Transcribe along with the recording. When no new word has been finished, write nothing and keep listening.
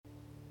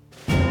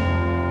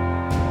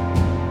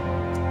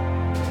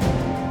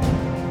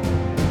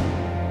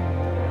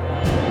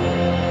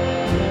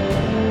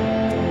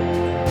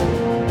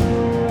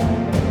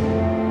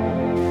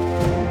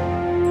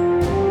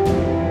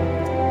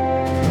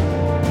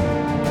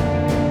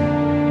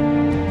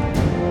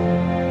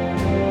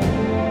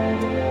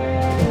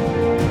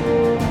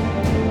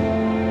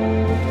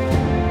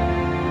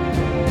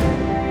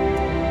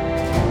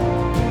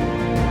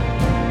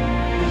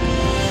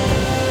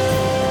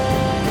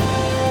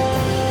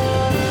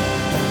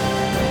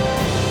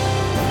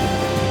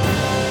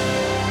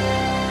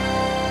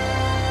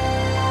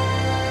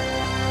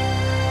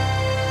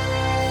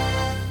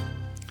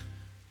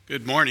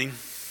Good morning.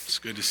 It's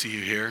good to see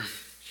you here.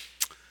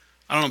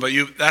 I don't know about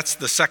you, that's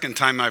the second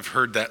time I've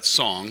heard that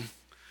song.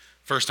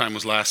 First time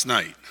was last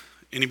night.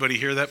 Anybody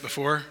hear that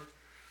before? A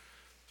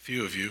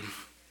few of you.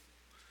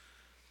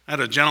 I had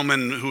a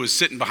gentleman who was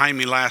sitting behind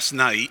me last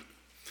night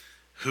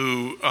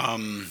who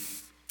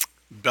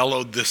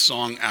bellowed this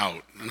song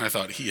out, and I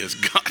thought he has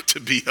got to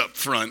be up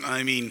front.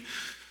 I mean,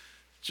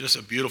 just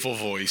a beautiful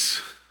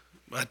voice.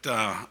 But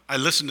I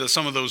listened to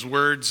some of those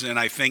words and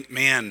I think,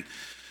 man,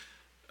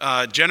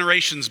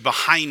 generations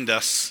behind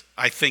us,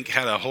 I think,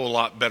 had a whole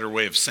lot better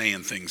way of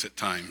saying things at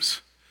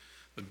times.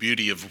 The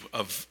beauty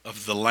of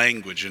the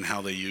language and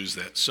how they use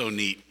that. So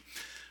neat.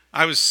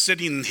 I was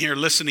sitting here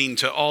listening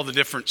to all the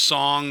different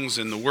songs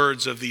and the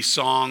words of these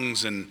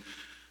songs and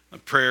a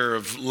prayer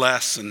of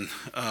less and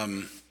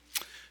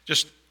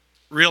just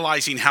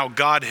realizing how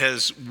God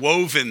has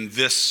woven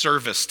this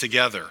service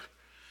together,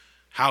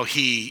 how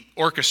he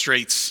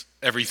orchestrates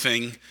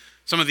everything.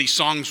 Some of these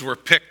songs were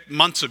picked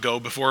months ago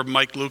before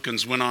Mike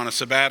Lukens went on a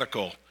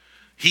sabbatical.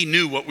 He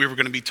knew what we were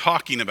going to be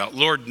talking about.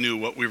 Lord knew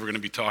what we were going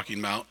to be talking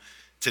about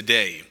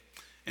today.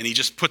 And he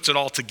just puts it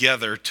all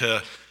together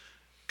to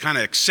kind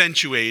of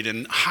accentuate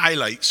and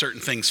highlight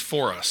certain things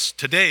for us.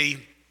 Today,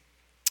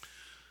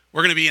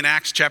 we're going to be in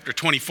Acts chapter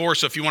 24.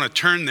 So if you want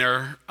to turn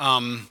there,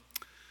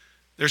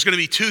 there's going to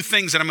be two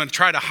things that I'm going to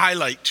try to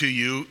highlight to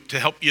you to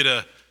help you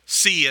to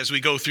see as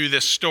we go through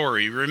this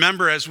story.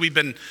 Remember, as we've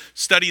been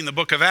studying the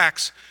book of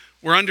Acts,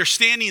 we're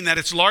understanding that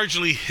it's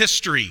largely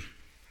history.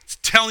 It's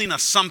telling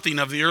us something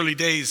of the early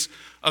days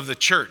of the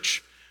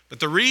church. But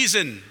the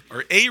reason,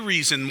 or a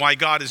reason why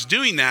God is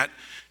doing that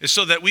is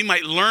so that we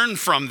might learn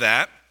from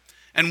that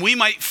and we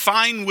might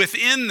find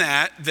within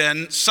that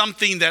then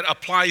something that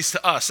applies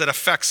to us, that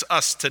affects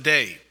us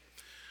today.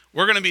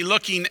 We're going to be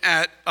looking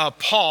at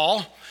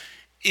Paul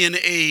in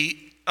a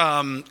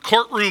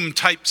courtroom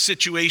type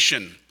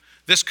situation.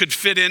 This could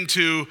fit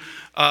into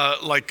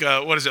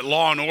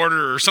Law and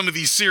Order or some of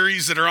these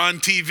series that are on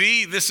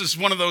TV. This is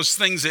one of those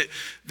things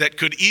that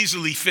could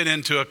easily fit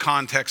into a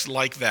context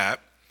like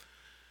that.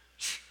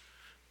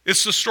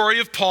 It's the story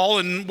of Paul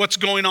and what's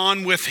going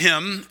on with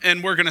him,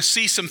 and we're going to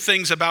see some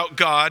things about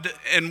God,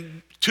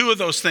 and two of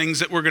those things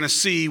that we're going to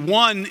see.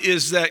 One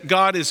is that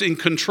God is in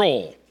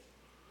control.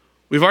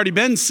 We've already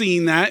been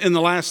seeing that in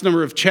the last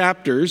number of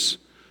chapters,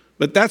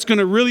 but that's going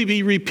to really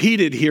be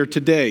repeated here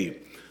today.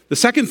 The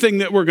second thing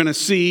that we're going to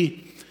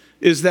see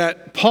is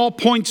that Paul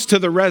points to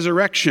the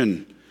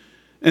resurrection,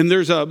 and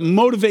there's a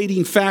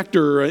motivating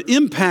factor or an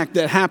impact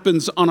that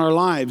happens on our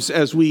lives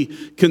as we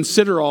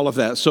consider all of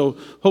that. So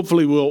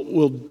hopefully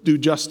we'll do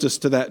justice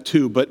to that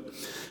too. But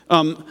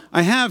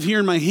I have here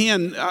in my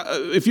hand,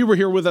 if you were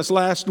here with us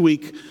last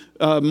week,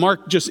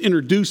 Mark just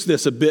introduced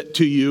this a bit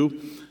to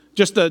you.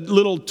 Just a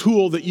little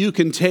tool that you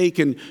can take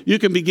and you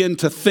can begin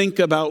to think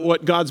about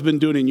what God's been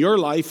doing in your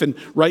life and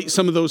write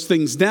some of those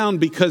things down,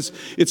 because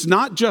it's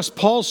not just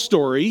Paul's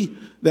story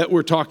that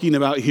we're talking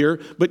about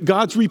here, but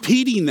God's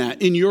repeating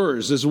that in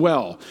yours as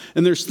well.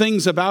 And there's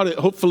things about it,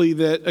 hopefully,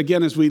 that,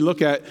 again, as we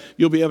look at,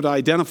 you'll be able to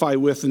identify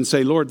with and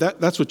say, Lord,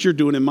 that's what you're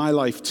doing in my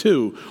life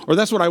too. Or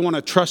that's what I want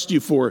to trust you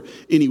for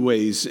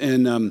anyways,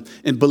 and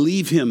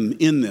believe him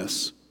in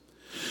this.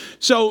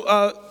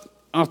 So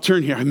I'll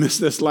turn here. I missed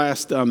this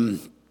last...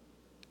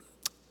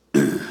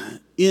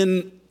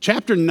 In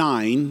chapter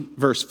 9,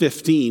 verse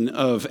 15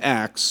 of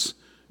Acts,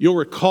 you'll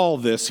recall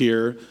this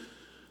here.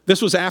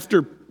 This was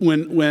after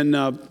when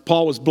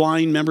Paul was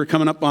blind, remember,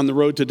 coming up on the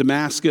road to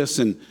Damascus,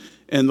 and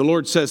the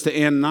Lord says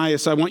to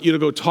Ananias, I want you to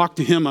go talk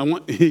to him. I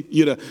want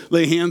you to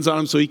lay hands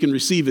on him so he can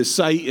receive his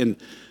sight.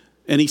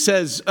 And he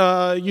says,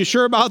 you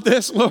sure about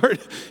this, Lord?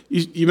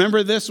 You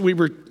remember this? We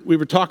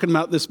were talking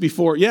about this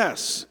before.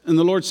 Yes. And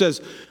the Lord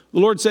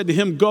said to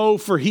him, go,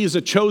 for he is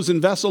a chosen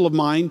vessel of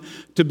mine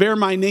to bear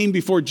my name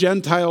before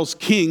Gentiles,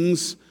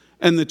 kings,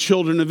 and the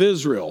children of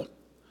Israel.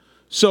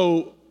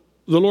 So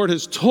the Lord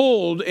has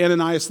told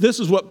Ananias,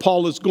 this is what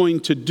Paul is going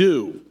to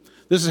do.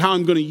 This is how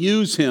I'm going to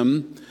use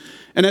him.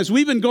 And as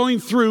we've been going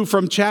through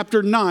from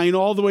chapter 9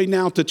 all the way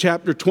now to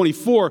chapter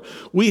 24,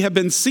 we have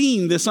been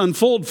seeing this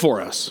unfold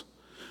for us.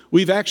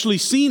 We've actually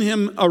seen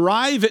him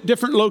arrive at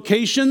different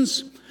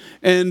locations.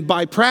 And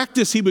by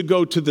practice, he would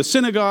go to the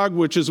synagogue,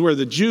 which is where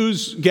the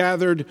Jews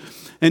gathered,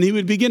 and he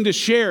would begin to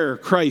share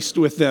Christ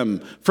with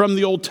them from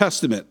the Old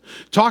Testament,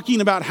 talking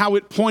about how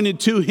it pointed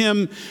to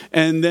him,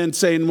 and then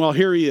saying, well,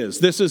 here he is.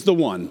 This is the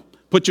one.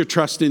 Put your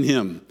trust in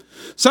him.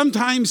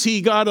 Sometimes he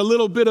got a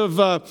little bit of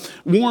a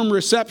warm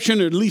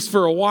reception, at least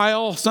for a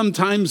while.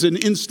 Sometimes an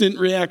instant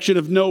reaction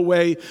of no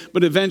way,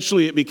 but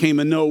eventually it became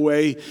a no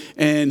way,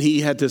 and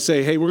he had to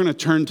say, hey, we're going to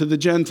turn to the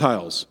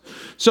Gentiles.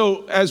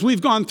 So as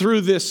we've gone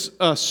through this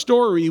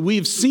story,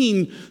 we've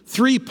seen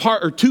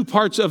two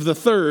parts of the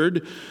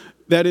third.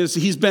 That is,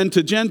 he's been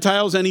to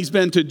Gentiles and he's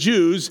been to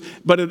Jews,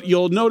 but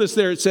you'll notice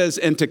there it says,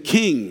 and to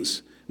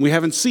kings. We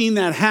haven't seen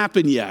that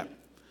happen yet.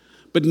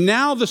 But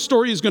now the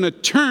story is going to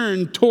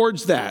turn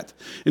towards that.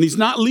 And he's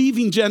not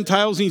leaving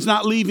Gentiles, he's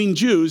not leaving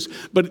Jews,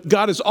 but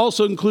God is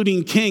also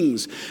including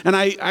kings. And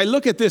I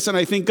look at this and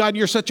I think, God,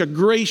 you're such a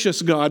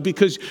gracious God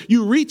because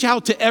you reach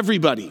out to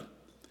everybody.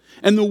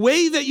 And the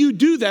way that you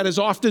do that is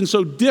often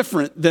so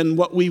different than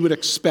what we would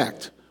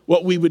expect,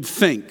 what we would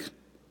think.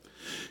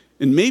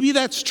 And maybe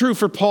that's true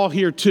for Paul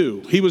here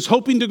too. He was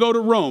hoping to go to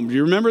Rome. Do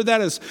you remember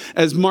that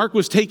as Mark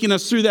was taking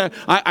us through that?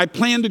 I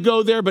planned to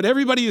go there, but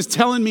everybody is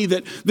telling me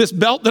that this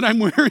belt that I'm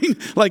wearing,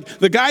 like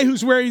the guy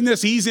who's wearing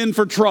this, he's in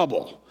for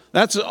trouble.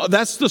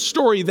 That's the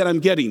story that I'm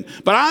getting.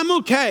 But I'm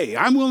okay.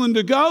 I'm willing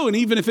to go, and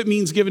even if it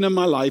means giving him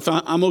my life,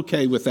 I'm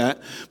okay with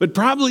that. But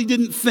probably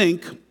didn't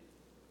think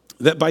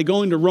that by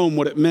going to Rome,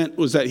 what it meant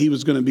was that he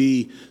was going to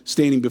be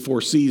standing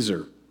before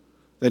Caesar,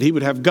 that he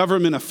would have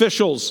government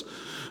officials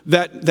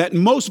that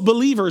most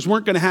believers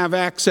weren't going to have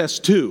access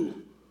to.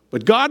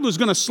 But God was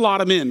going to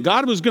slot him in.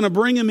 God was going to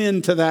bring him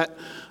into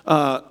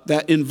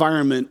that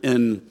environment.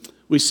 And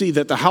we see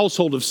that the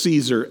household of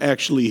Caesar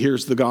actually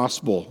hears the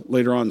gospel.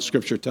 Later on,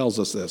 Scripture tells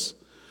us this.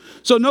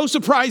 So no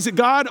surprise that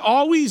God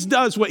always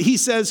does what he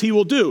says he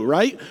will do,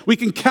 right? We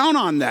can count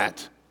on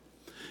that.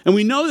 And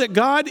we know that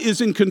God is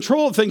in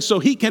control of things, so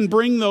he can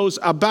bring those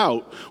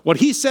about. What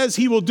he says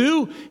he will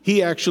do,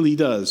 he actually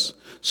does.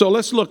 So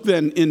let's look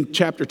then in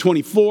chapter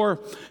 24,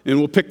 and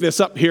we'll pick this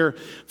up here.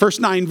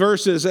 First 9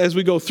 verses as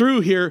we go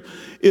through here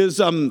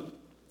is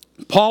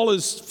Paul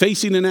is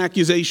facing an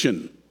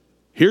accusation.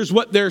 Here's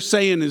what they're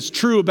saying is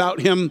true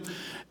about him,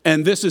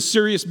 and this is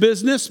serious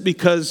business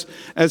because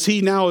as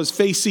he now is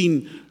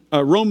facing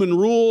Roman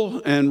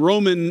rule and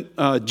Roman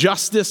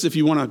justice, if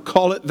you want to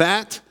call it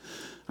that.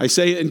 I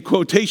say it in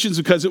quotations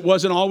because it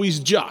wasn't always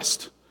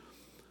just.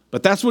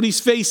 But that's what he's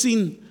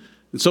facing.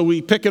 And so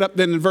we pick it up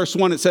then in verse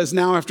 1. It says,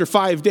 now after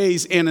 5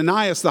 days,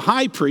 Ananias the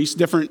high priest,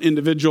 different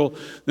individual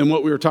than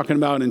what we were talking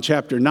about in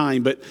chapter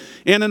 9. But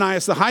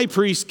Ananias the high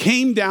priest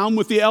came down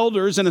with the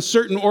elders and a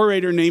certain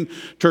orator named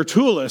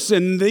Tertullus.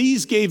 And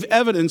these gave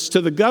evidence to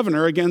the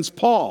governor against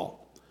Paul.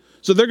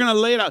 So they're going to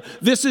lay it out.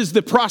 This is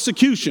the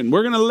prosecution.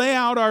 We're going to lay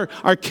out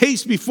our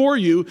case before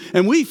you,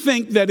 and we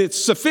think that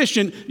it's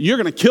sufficient. You're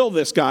going to kill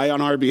this guy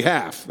on our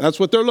behalf. That's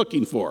what they're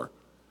looking for.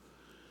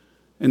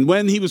 And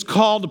when he was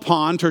called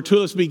upon,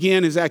 Tertullus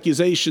began his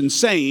accusation,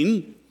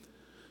 saying,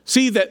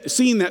 seeing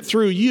that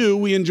through you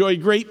we enjoy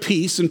great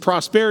peace and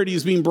prosperity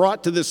is being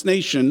brought to this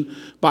nation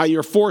by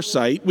your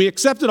foresight, we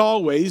accept it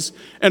always,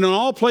 and in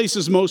all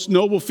places, most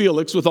noble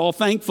Felix, with all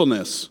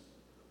thankfulness.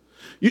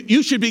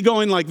 You should be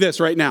going like this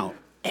right now.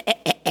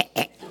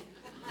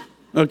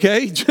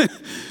 Okay?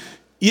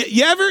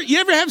 You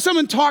ever have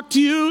someone talk to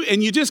you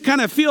and you just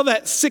kind of feel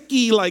that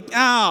sicky, like,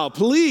 oh,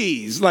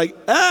 please, like,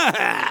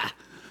 I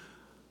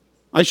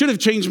should have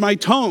changed my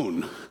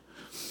tone.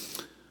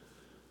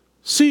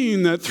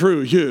 Seeing that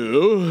through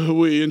you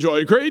we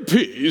enjoy great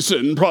peace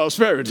and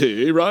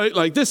prosperity, right?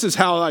 Like, this is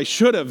how I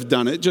should have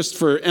done it, just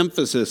for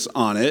emphasis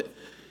on it.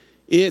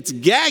 It's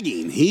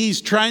gagging. He's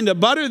trying to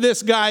butter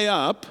this guy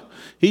up.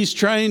 He's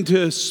trying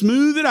to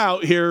smooth it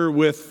out here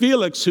with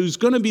Felix, who's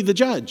going to be the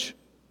judge.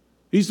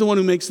 He's the one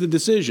who makes the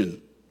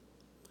decision.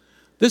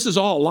 This is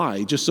all a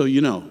lie, just so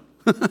you know.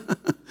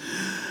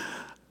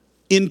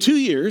 In 2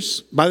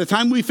 years, by the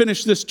time we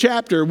finish this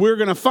chapter, we're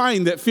going to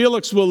find that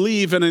Felix will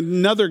leave and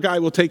another guy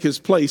will take his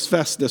place.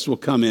 Festus will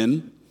come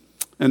in.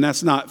 And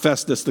that's not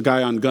Festus, the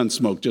guy on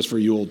Gunsmoke, just for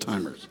you old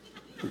timers.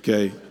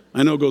 Okay?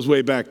 I know it goes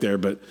way back there,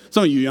 but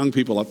some of you young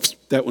people,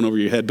 that went over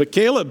your head. But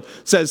Caleb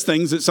says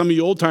things that some of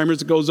you old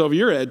timers, it goes over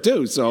your head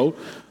too. So,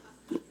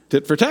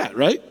 tit for tat,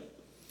 right?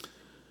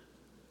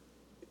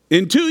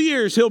 In 2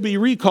 years, he'll be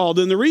recalled.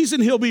 And the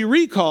reason he'll be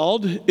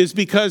recalled is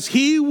because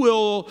he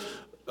will,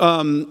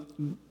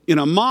 in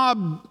a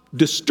mob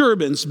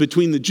disturbance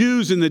between the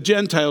Jews and the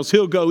Gentiles,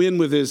 he'll go in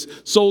with his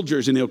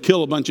soldiers and he'll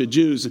kill a bunch of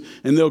Jews.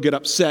 And they'll get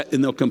upset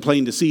and they'll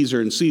complain to Caesar,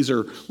 and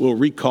Caesar will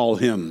recall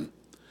him.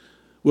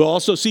 We'll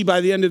also see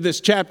by the end of this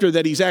chapter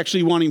that he's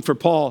actually wanting for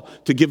Paul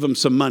to give him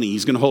some money.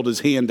 He's going to hold his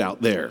hand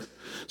out there.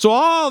 So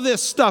all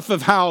this stuff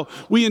of how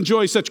we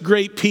enjoy such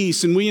great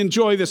peace and we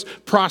enjoy this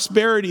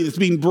prosperity that's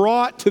being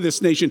brought to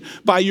this nation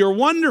by your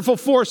wonderful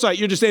foresight,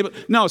 you're just able,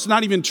 no, it's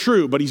not even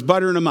true, but he's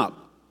buttering him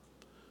up.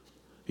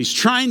 He's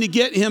trying to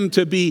get him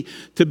to be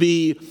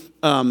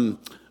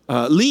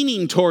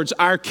leaning towards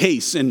our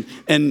case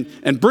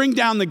and bring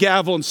down the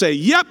gavel and say,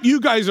 yep,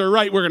 you guys are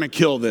right, we're going to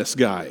kill this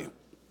guy.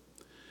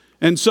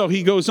 And so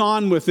he goes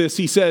on with this.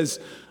 He says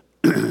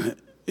in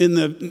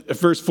the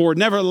verse 4,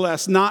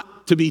 nevertheless,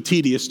 not to be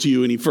tedious to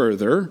you any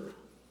further,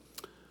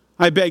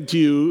 I beg to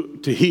you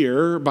to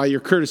hear by your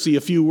courtesy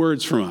a few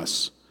words from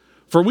us.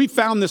 For we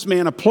found this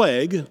man a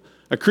plague,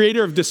 a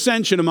creator of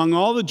dissension among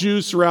all the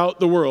Jews throughout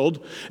the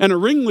world, and a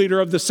ringleader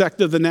of the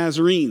sect of the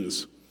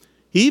Nazarenes.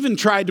 He even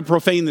tried to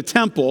profane the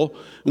temple,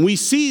 and we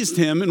seized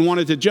him and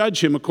wanted to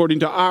judge him according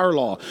to our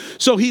law.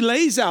 So he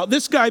lays out,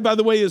 this guy, by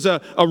the way, is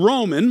a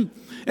Roman,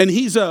 and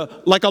he's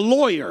like a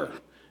lawyer.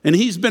 And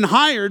he's been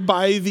hired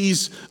by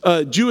these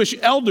Jewish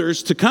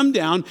elders to come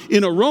down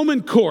in a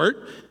Roman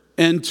court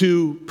and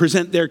to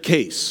present their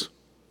case.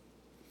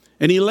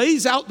 And he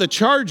lays out the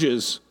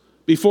charges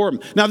before him.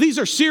 Now, these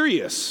are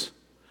serious.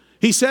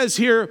 He says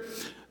here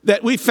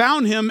that we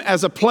found him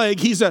as a plague.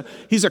 He's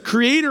a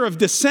creator of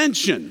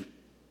dissension.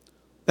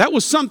 That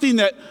was something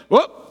that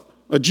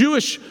a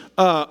Jewish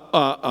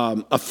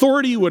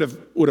authority would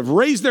have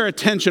raised their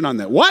attention on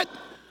that. What?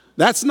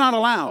 That's not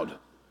allowed.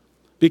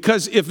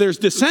 Because if there's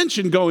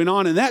dissension going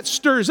on and that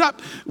stirs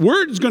up,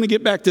 word's going to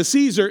get back to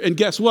Caesar, and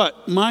guess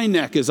what? My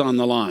neck is on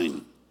the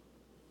line,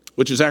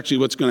 which is actually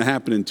what's going to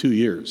happen in 2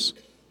 years.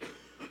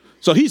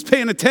 So he's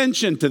paying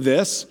attention to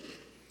this,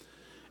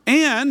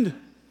 and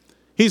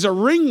he's a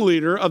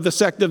ringleader of the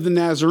sect of the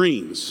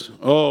Nazarenes.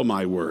 Oh,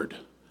 my word.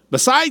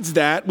 Besides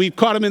that, we've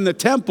caught him in the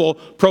temple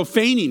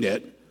profaning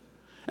it,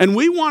 and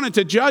we wanted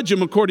to judge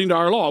him according to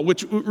our law,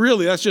 which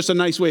really, that's just a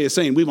nice way of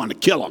saying we want to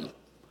kill him.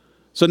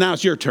 So now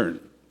it's your turn.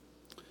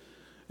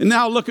 And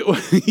now look at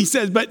what he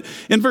says, but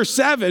in verse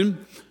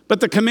 7, but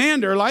the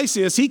commander,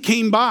 Lysias, he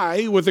came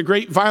by with a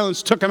great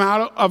violence, took him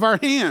out of our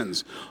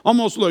hands.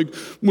 Almost like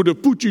with the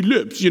poochy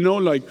lips,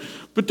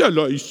 but that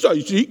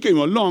Lysias, he came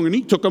along and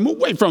he took him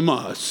away from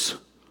us.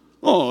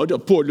 Oh, the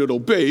poor little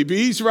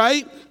babies,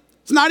 right?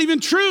 It's not even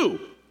true.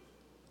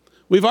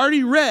 We've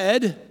already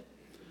read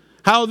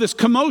how this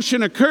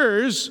commotion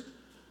occurs,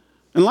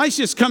 and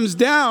Lysias comes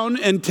down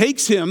and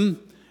takes him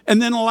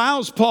and then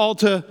allows Paul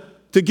to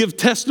give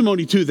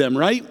testimony to them,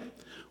 right?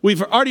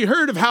 We've already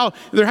heard of how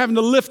they're having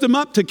to lift him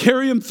up to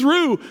carry him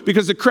through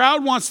because the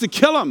crowd wants to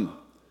kill him.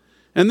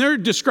 And they're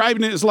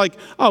describing it as like,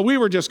 oh, we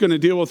were just going to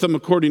deal with him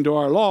according to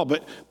our law,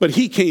 but the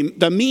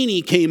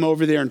meanie came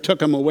over there and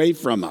took him away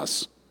from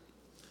us.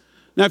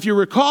 Now, if you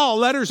recall,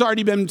 letters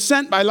already been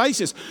sent by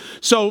Lysias.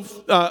 So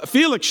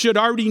Felix should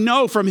already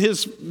know from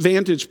his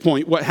vantage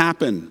point what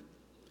happened.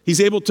 He's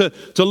able to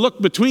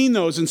look between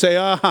those and say,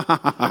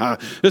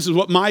 this is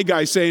what my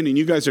guy's saying, and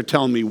you guys are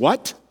telling me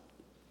what?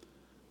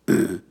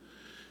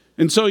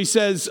 And so he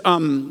says,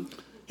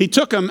 he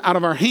took him out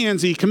of our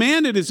hands. He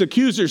commanded his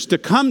accusers to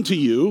come to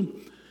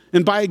you,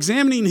 and by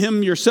examining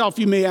him yourself,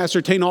 you may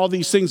ascertain all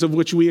these things of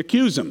which we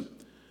accuse him.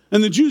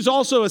 And the Jews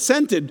also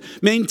assented,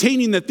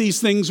 maintaining that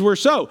these things were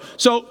so.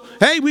 So,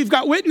 hey, we've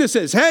got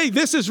witnesses. Hey,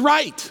 this is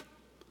right.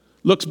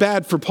 Looks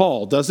bad for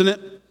Paul, doesn't it?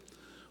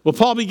 Well,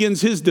 Paul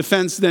begins his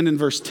defense then in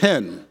verse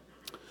 10.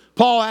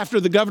 Paul, after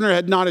the governor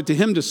had nodded to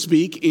him to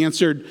speak,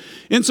 answered,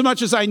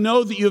 insomuch as I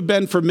know that you have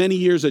been for many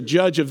years a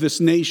judge of this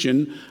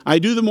nation, I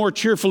do the more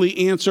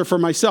cheerfully answer for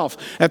myself.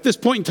 At this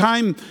point in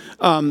time,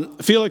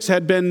 Felix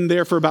had been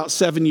there for about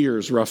 7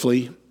 years,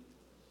 roughly.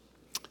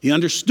 He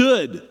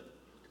understood.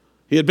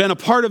 He had been a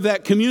part of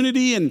that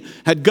community and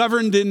had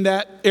governed in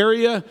that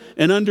area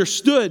and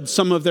understood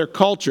some of their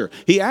culture.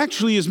 He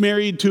actually is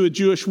married to a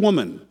Jewish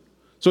woman.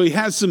 So he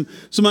has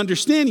some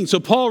understanding. So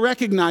Paul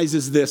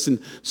recognizes this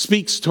and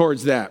speaks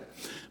towards that.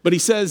 But he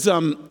says,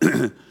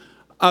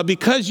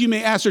 because you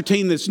may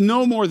ascertain this,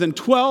 no more than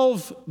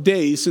 12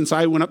 days since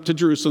I went up to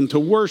Jerusalem to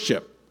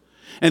worship.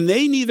 And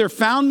they neither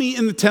found me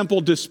in the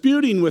temple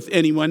disputing with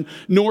anyone,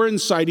 nor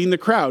inciting the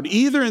crowd,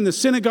 either in the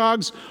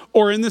synagogues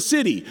or in the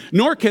city.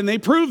 Nor can they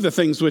prove the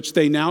things which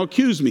they now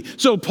accuse me.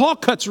 So Paul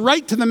cuts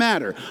right to the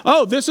matter.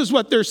 Oh, this is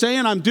what they're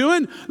saying I'm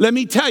doing? Let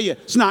me tell you,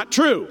 it's not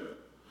true.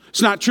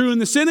 It's not true in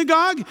the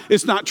synagogue.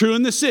 It's not true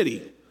in the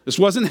city. This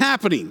wasn't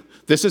happening.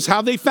 This is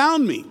how they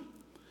found me.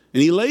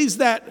 And he lays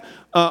that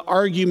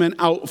argument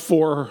out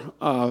for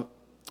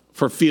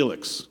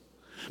Felix.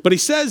 But he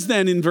says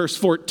then in verse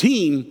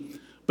 14,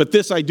 but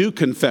this I do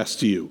confess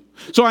to you.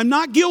 So I'm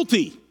not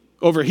guilty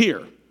over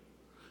here.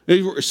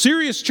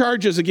 Serious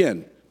charges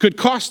again. Could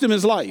cost him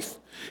his life.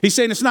 He's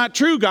saying it's not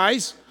true,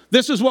 guys.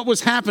 This is what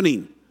was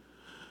happening.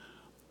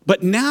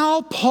 But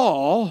now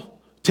Paul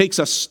takes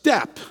a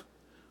step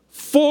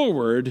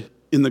forward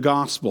in the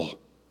gospel.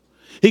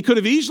 He could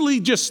have easily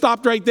just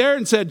stopped right there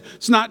and said,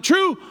 it's not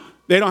true.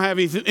 They don't have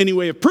any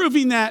way of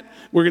proving that.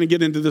 We're going to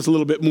get into this a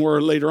little bit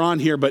more later on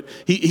here, but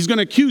he's going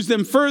to accuse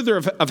them further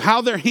of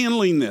how they're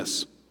handling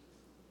this.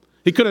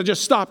 He could have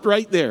just stopped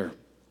right there.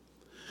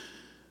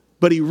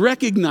 But he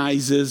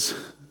recognizes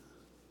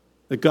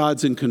that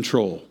God's in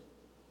control.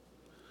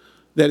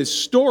 That his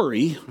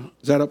story,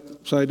 is that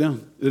upside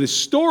down? That his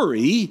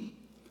story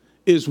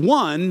is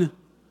one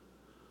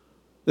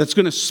that's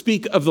going to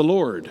speak of the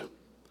Lord.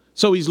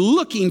 So he's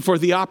looking for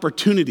the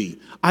opportunity.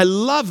 I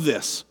love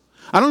this.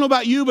 I don't know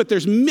about you, but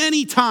there's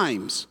many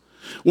times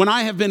when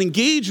I have been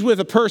engaged with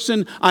a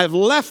person, I've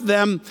left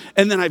them,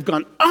 and then I've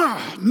gone,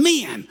 oh,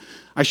 man,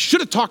 I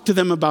should have talked to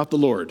them about the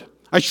Lord.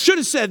 I should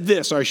have said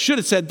this, or I should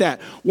have said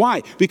that.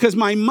 Why? Because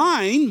my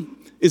mind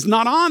is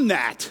not on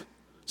that.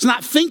 It's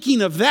not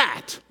thinking of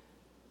that.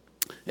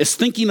 It's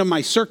thinking of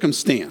my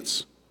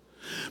circumstance.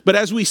 But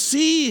as we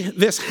see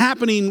this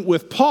happening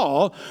with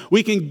Paul,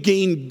 we can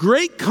gain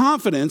great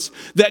confidence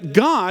that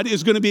God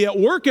is going to be at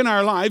work in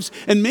our lives.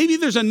 And maybe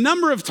there's a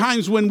number of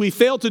times when we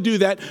fail to do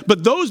that,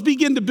 but those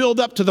begin to build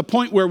up to the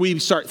point where we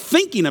start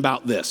thinking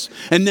about this.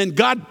 And then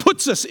God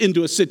puts us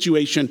into a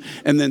situation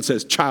and then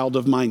says, child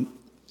of mine,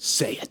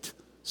 say it.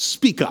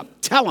 Speak up.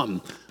 Tell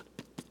them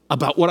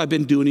about what I've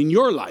been doing in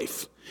your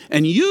life.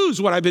 And use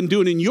what I've been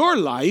doing in your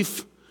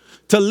life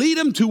to lead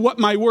them to what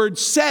my word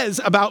says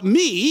about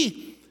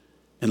me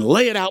and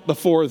lay it out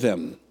before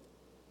them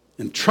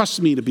and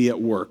trust me to be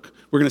at work.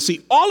 We're going to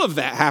see all of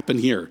that happen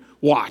here.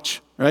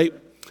 Watch, right?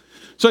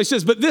 So he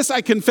says, but this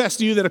I confess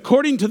to you, that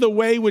according to the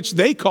way which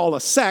they call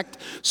a sect,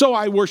 so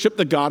I worship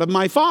the God of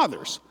my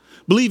fathers,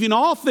 believing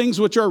all things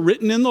which are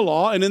written in the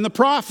law and in the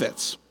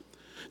prophets.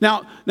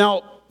 Now,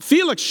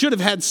 Felix should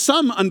have had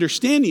some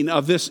understanding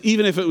of this,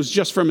 even if it was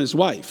just from his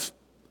wife.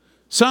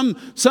 Some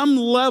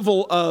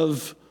level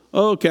of,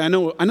 okay, I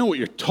know what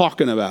you're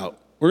talking about.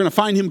 We're going to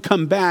find him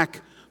come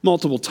back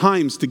multiple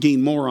times to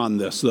gain more on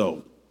this,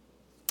 though.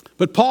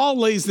 But Paul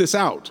lays this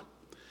out.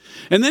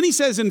 And then he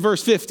says in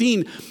verse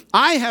 15,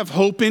 I have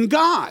hope in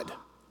God,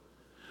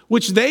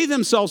 which they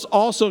themselves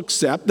also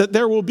accept, that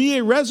there will be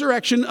a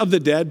resurrection of the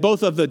dead,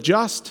 both of the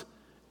just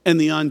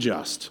and the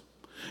unjust.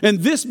 And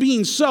this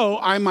being so,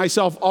 I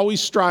myself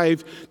always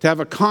strive to have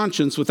a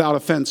conscience without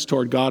offense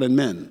toward God and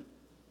men.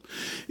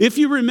 If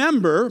you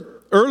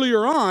remember,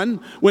 earlier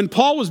on, when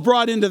Paul was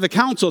brought into the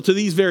council to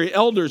these very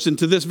elders and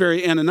to this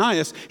very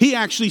Ananias, he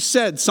actually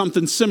said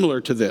something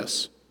similar to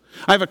this.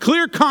 I have a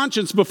clear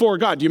conscience before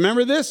God. Do you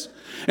remember this?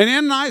 And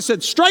Ananias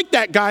said, strike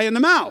that guy in the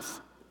mouth.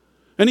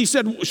 And he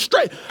said,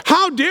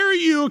 how dare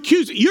you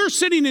accuse me? You're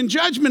sitting in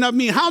judgment of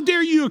me. How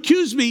dare you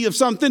accuse me of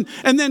something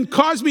and then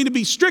cause me to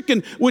be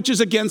stricken, which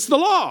is against the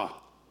law?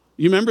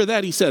 You remember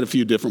that? He said a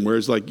few different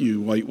words, like you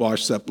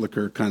whitewash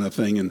sepulcher kind of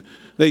thing. And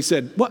they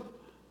said, what?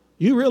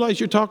 You realize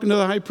you're talking to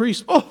the high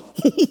priest? Oh,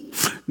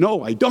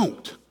 no, I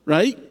don't,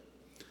 right?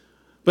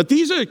 But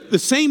these are the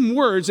same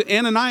words that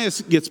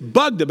Ananias gets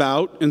bugged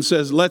about and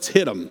says, let's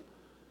hit him,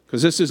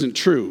 because this isn't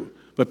true.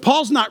 But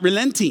Paul's not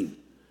relenting.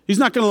 He's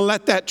not going to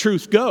let that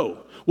truth go.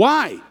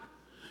 Why?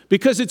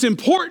 Because it's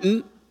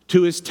important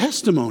to his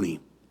testimony.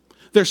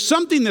 There's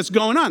something that's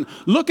going on.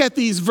 Look at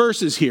these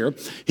verses here.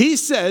 He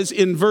says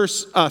in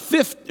verse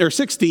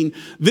 16,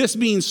 this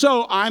being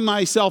so, I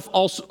myself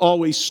also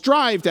always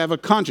strive to have a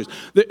conscience.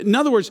 In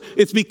other words,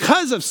 it's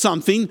because of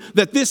something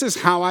that this is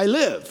how I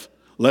live.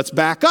 Let's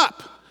back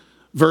up.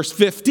 Verse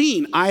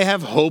 15, I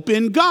have hope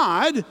in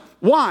God.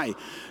 Why?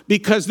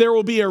 Because there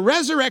will be a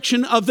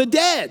resurrection of the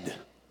dead.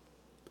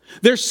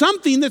 There's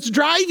something that's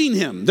driving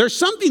him. There's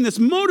something that's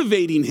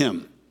motivating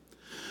him.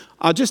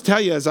 I'll just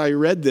tell you, as I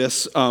read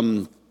this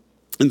and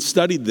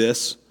studied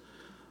this,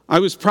 I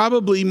was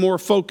probably more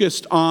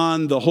focused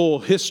on the whole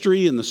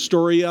history and the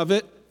story of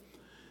it,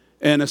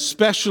 and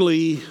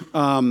especially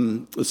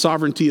the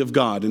sovereignty of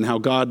God and how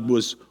God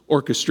was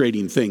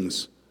orchestrating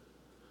things.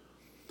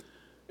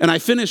 And I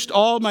finished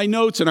all my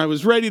notes and I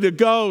was ready to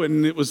go,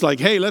 and it was like,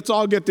 hey, let's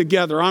all get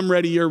together. I'm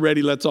ready, you're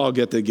ready, let's all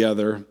get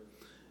together.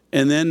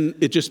 And then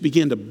it just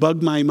began to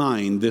bug my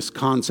mind, this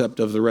concept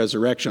of the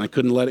resurrection. I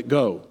couldn't let it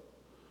go.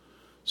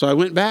 So I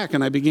went back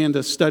and I began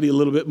to study a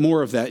little bit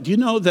more of that. Do you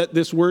know that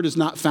this word is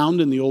not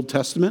found in the Old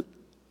Testament?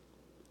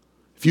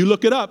 If you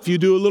look it up, if you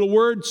do a little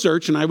word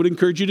search, and I would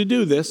encourage you to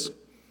do this,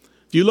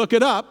 if you look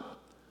it up,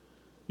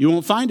 you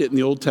won't find it in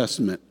the Old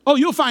Testament. Oh,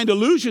 you'll find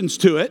allusions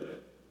to it.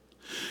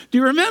 Do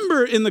you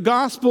remember in the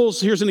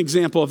Gospels, here's an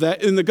example of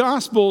that. In the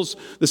Gospels,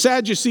 the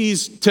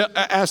Sadducees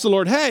asked the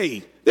Lord,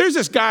 hey, there's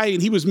this guy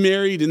and he was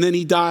married and then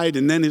he died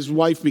and then his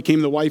wife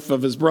became the wife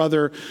of his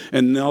brother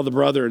and now the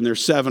brother, and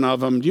there's 7 of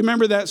them. Do you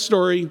remember that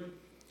story?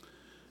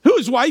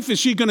 Whose wife is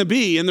she going to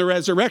be in the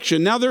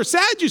resurrection? Now, the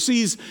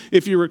Sadducees,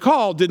 if you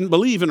recall, didn't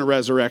believe in a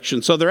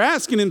resurrection. So they're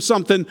asking him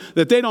something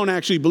that they don't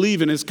actually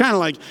believe in. It's kind of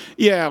like,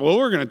 yeah, well,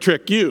 we're going to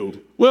trick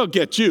you. We'll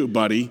get you,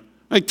 buddy.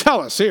 Like,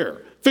 tell us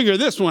here. Figure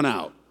this one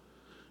out.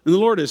 And the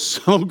Lord is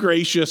so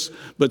gracious,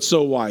 but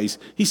so wise.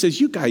 He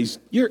says, you guys,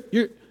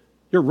 you're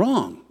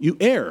wrong. You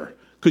err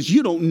because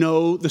you don't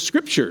know the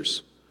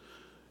scriptures.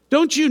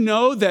 Don't you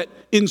know that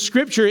in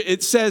scripture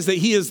it says that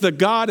he is the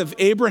God of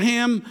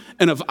Abraham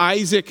and of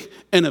Isaac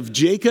and of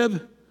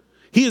Jacob?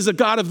 He is the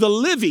God of the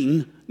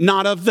living,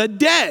 not of the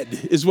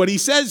dead, is what he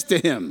says to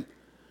him.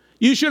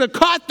 You should have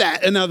caught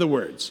that, in other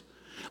words.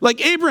 Like,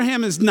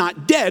 Abraham is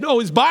not dead. Oh,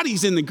 his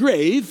body's in the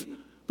grave,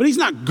 but he's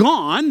not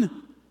gone.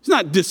 He's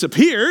not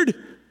disappeared.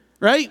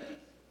 Right?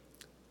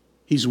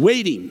 He's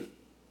waiting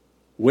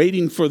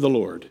for the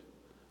Lord.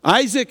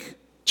 Isaac,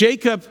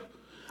 Jacob,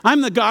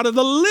 I'm the God of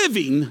the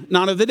living,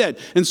 not of the dead.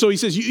 And so he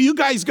says, you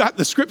guys got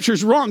the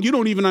scriptures wrong. You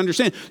don't even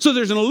understand. So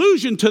there's an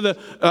allusion to the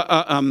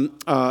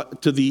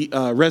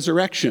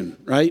resurrection,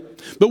 right?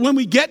 But when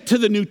we get to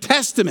the New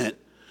Testament,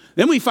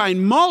 then we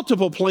find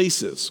multiple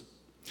places.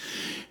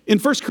 In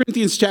 1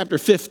 Corinthians chapter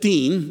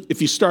 15,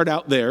 if you start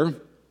out there,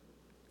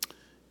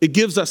 it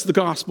gives us the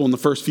gospel in the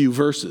first few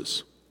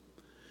verses.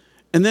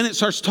 And then it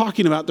starts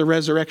talking about the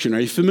resurrection. Are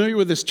you familiar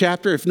with this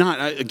chapter? If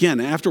not,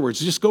 again, afterwards,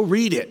 just go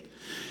read it.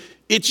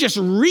 It's just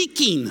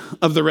reeking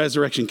of the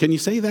resurrection. Can you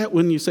say that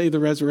when you say the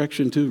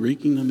resurrection too?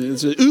 Reeking of it.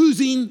 It's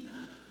oozing,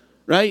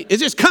 right?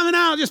 It's just coming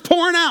out, just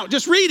pouring out.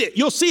 Just read it.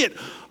 You'll see it.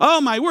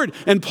 Oh, my word.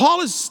 And Paul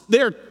is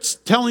there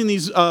telling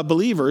these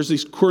believers,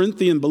 these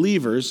Corinthian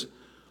believers,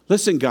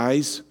 listen,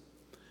 guys,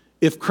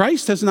 if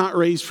Christ has not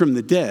raised from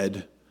the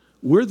dead,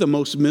 we're the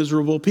most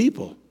miserable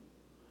people.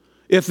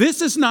 If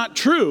this is not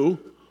true,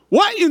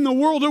 What in the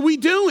world are we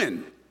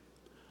doing?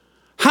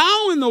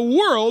 How in the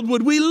world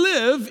would we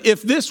live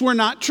if this were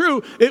not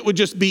true? It would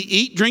just be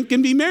eat, drink,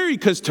 and be merry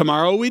because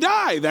tomorrow we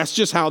die. That's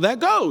just how that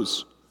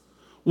goes.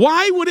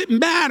 Why would it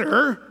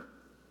matter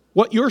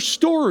what your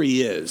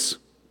story is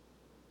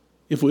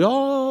if we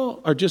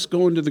all are just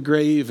going to the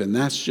grave and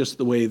that's just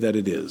the way that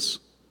it is?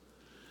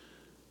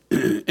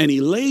 And he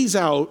lays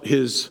out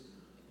his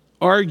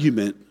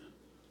argument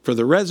for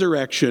the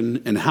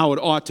resurrection and how it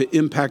ought to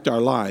impact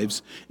our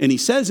lives. And he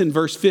says in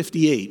verse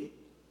 58,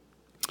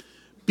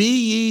 be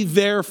ye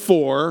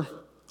therefore,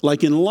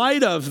 like in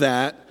light of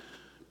that,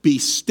 be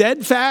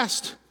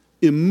steadfast,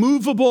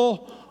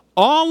 immovable,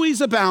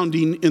 always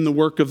abounding in the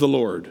work of the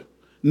Lord,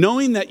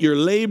 knowing that your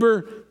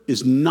labor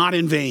is not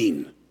in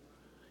vain.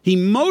 He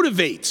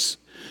motivates.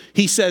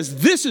 He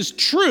says, this is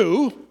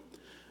true,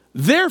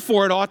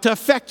 therefore it ought to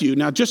affect you.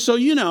 Now, just so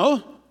you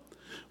know,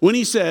 when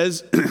he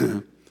says,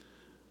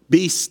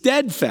 be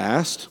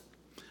steadfast,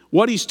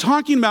 what he's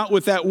talking about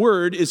with that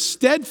word is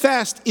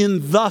steadfast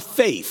in the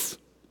faith.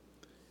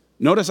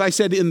 Notice I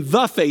said in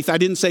the faith, I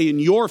didn't say in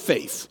your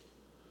faith.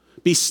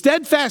 Be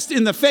steadfast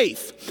in the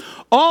faith.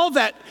 All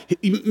that,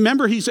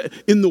 remember he's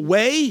in the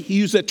way, he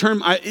used that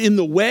term, in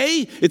the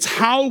way, it's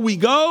how we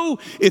go.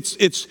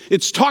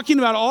 It's talking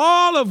about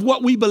all of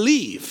what we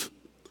believe.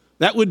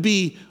 That would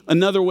be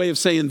another way of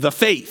saying the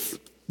faith.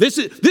 This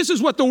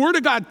is what the Word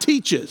of God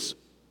teaches.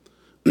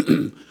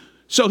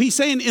 So he's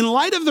saying in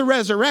light of the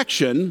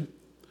resurrection,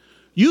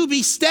 you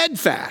be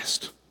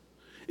steadfast.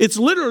 It's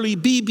literally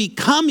be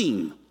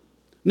becoming.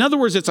 In other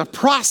words, it's a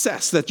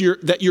process that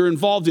you're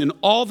involved in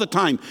all the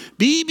time.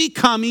 Be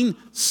becoming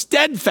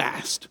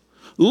steadfast,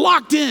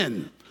 locked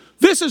in.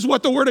 This is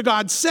what the Word of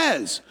God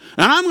says.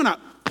 And I'm going to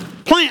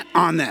plant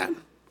on that.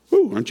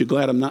 Ooh, aren't you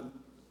glad I'm not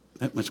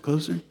that much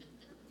closer?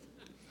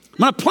 I'm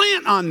going to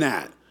plant on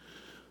that.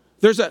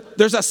 There's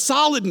a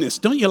solidness.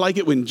 Don't you like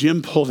it when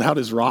Jim pulled out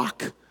his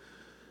rock?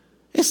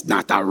 It's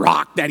not the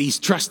rock that he's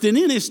trusting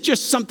in. It's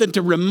just something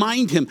to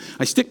remind him.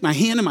 I stick my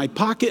hand in my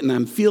pocket and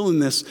I'm feeling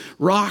this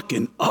rock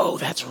and, oh,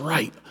 that's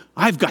right.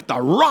 I've got the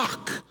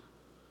rock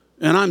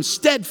and I'm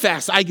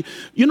steadfast.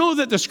 You know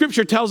that the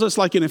scripture tells us,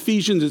 like in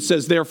Ephesians, it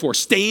says, therefore,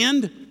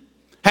 stand,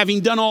 having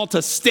done all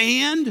to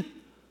stand.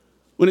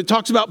 When it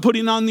talks about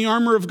putting on the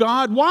armor of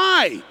God,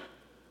 why?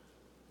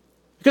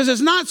 Because it's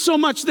not so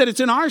much that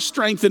it's in our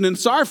strength and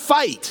it's our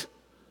fight.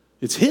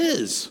 It's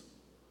his.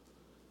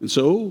 And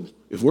so,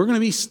 if we're going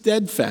to be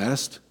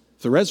steadfast,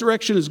 if the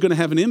resurrection is going to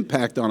have an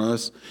impact on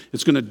us,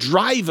 it's going to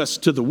drive us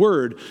to the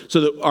Word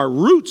so that our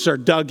roots are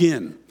dug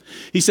in.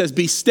 He says,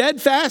 be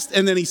steadfast,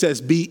 and then he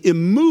says, be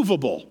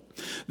immovable.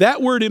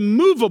 That word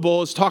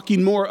immovable is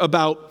talking more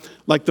about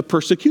like the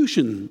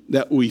persecution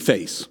that we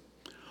face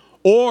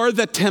or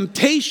the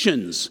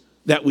temptations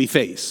that we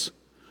face.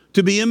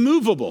 To be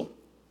immovable.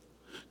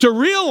 To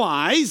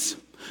realize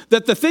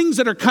that the things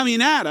that are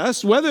coming at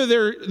us, whether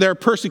they're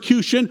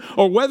persecution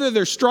or whether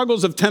they're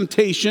struggles of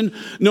temptation,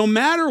 no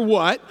matter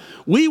what,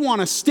 we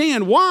want to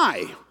stand.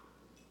 Why?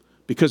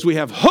 Because we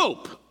have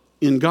hope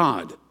in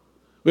God.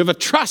 We have a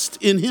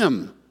trust in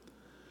Him.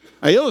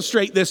 I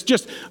illustrate this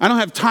I don't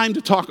have time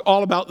to talk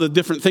all about the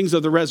different things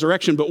of the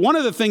resurrection, but one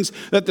of the things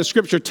that the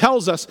scripture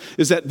tells us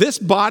is that this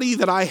body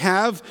that I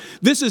have,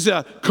 this is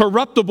a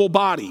corruptible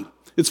body.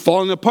 It's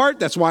falling apart.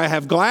 That's why I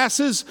have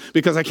glasses,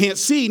 because I can't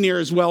see near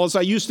as well as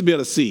I used to be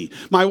able to see.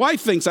 My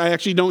wife thinks I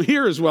actually don't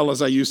hear as well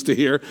as I used to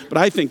hear, but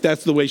I think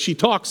that's the way she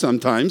talks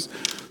sometimes.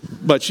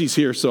 But she's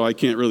here, so I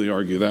can't really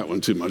argue that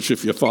one too much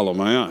if you follow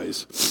my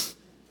eyes.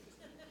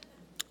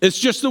 It's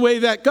just the way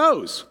that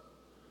goes.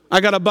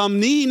 I got a bum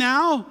knee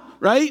now,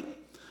 right?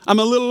 I'm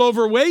a little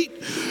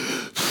overweight.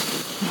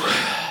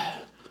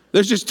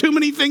 There's just too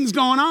many things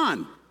going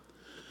on.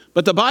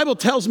 But the Bible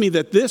tells me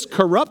that this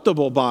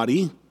corruptible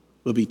body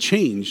will be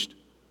changed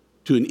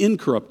to an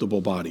incorruptible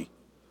body.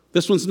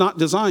 This one's not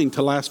designed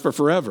to last for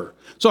forever.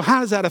 So how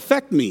does that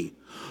affect me?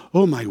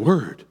 Oh, my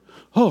word.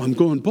 Oh, I'm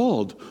going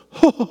bald.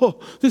 Oh,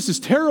 this is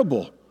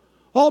terrible.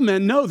 All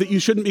men know that you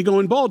shouldn't be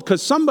going bald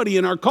because somebody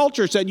in our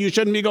culture said you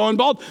shouldn't be going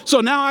bald. So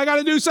now I got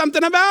to do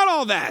something about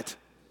all that.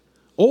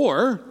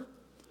 Or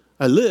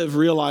I live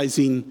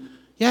realizing,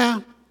 yeah,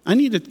 I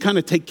need to kind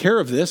of take care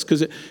of this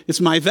because it's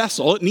my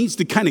vessel. It needs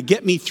to kind of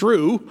get me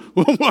through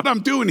what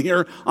I'm doing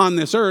here on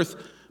this earth.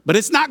 But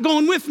it's not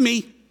going with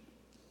me.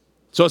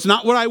 So it's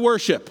not what I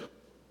worship.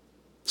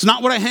 It's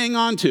not what I hang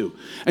on to.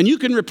 And you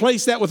can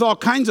replace that with all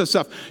kinds of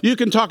stuff. You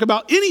can talk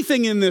about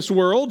anything in this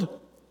world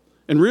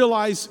and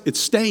realize it's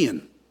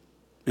staying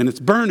and it's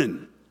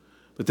burning.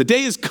 But the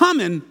day is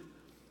coming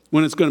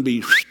when it's going to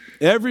be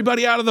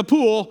everybody out of the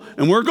pool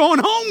and we're going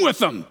home with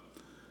them.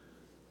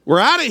 We're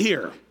out of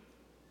here.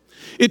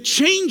 It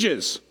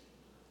changes.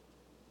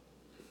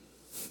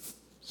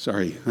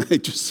 Sorry,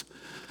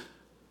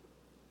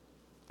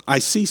 I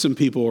see some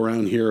people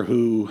around here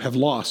who have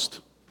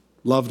lost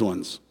loved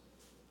ones.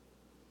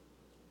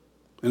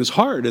 And it's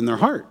hard in their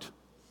heart.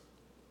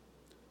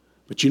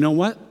 But you know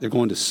what? They're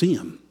going to see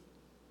them.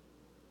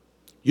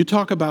 You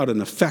talk about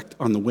an effect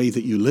on the way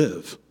that you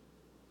live.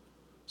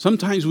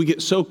 Sometimes we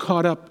get so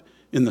caught up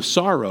in the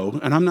sorrow,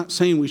 and I'm not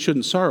saying we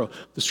shouldn't sorrow.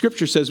 The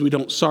scripture says we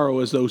don't sorrow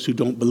as those who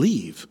don't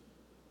believe.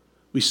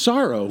 We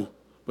sorrow,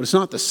 but it's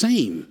not the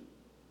same.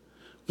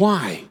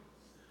 Why?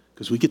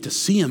 Because we get to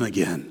see him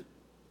again.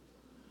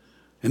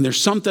 And there's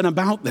something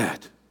about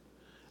that.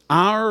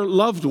 Our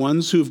loved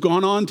ones who've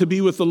gone on to be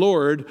with the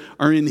Lord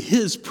are in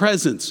his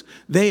presence.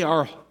 They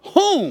are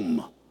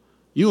home.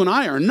 You and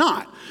I are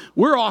not.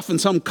 We're off in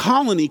some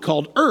colony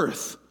called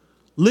Earth,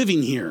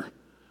 living here.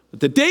 But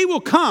the day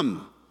will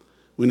come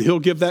when he'll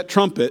give that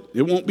trumpet.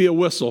 It won't be a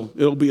whistle.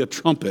 It'll be a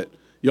trumpet.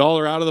 Y'all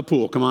are out of the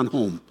pool. Come on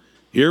home.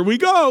 Here we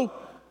go.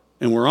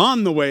 And we're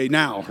on the way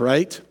now,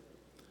 right?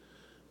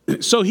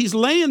 So he's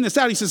laying this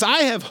out. He says,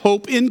 I have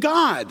hope in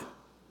God.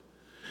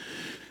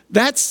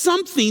 That's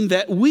something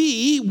that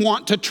we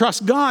want to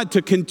trust God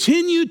to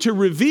continue to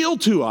reveal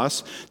to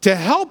us, to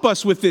help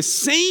us with this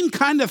same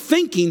kind of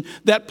thinking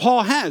that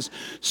Paul has,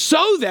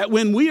 so that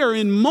when we are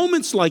in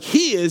moments like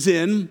he is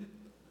in,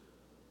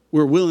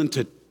 we're willing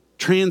to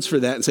transfer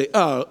that and say,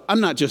 oh, I'm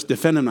not just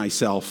defending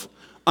myself.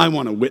 I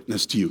want to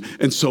witness to you.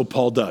 And so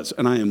Paul does.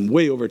 And I am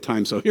way over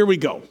time, so here we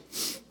go.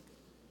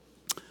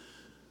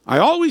 I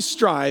always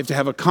strive to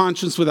have a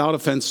conscience without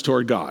offense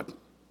toward God.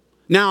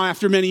 Now,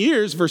 after many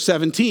years, verse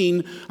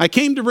 17, I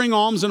came to bring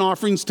alms and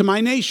offerings to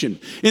my nation,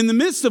 in the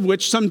midst of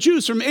which some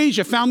Jews from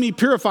Asia found me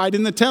purified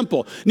in the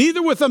temple,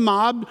 neither with a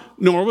mob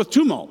nor with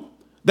tumult.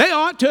 They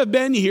ought to have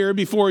been here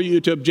before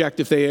you to object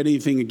if they had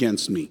anything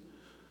against me.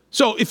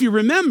 So if you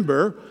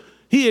remember,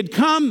 he had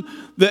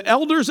come, the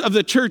elders of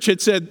the church had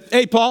said,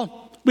 hey, Paul,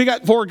 we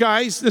got 4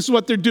 guys. This is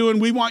what they're doing.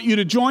 We want you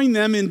to join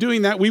them in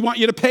doing that. We want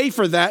you to pay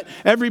for that.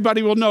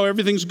 Everybody will know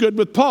everything's good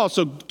with Paul,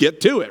 so get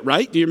to it,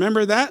 right? Do you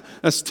remember that?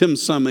 That's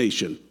Tim's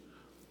summation.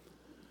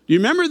 Do you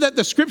remember that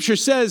the scripture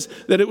says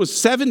that it was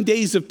 7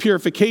 days of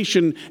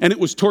purification, and it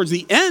was towards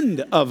the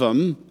end of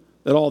them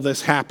that all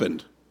this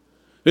happened?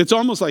 It's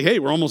almost like, hey,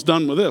 we're almost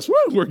done with this.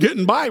 Woo, we're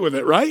getting by with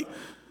it, right?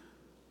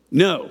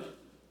 No.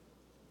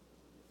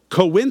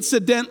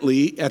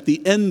 Coincidentally, at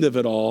the end of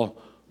it all,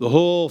 the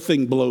whole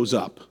thing blows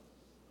up.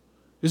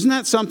 Isn't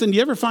that something? Do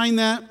you ever find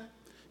that?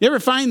 You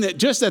ever find that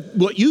just at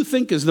what you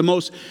think is the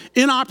most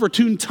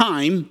inopportune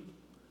time,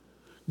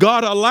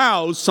 God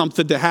allows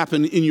something to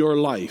happen in your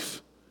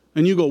life?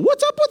 And you go,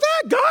 what's up with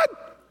that,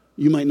 God?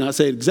 You might not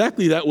say it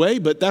exactly that way,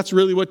 but that's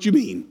really what you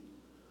mean.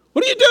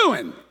 What are you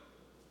doing?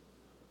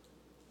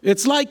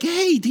 It's like,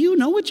 hey, do you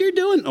know what you're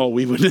doing? Oh,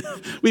 we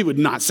would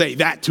not say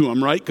that to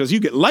him, right? Because you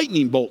get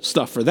lightning bolt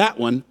stuff for that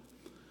one.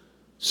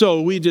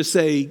 So we just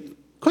say,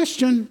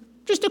 question,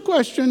 just a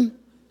question.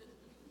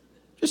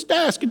 Just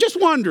asking,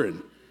 just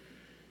wondering.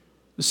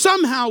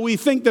 Somehow we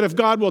think that if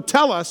God will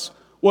tell us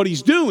what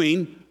he's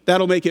doing,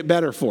 that'll make it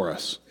better for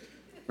us,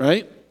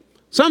 right?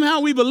 Somehow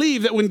we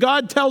believe that when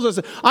God tells us,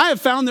 I have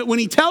found that when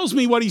he tells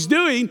me what he's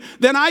doing,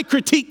 then I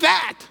critique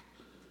that.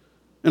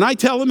 And I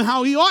tell him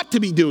how he ought to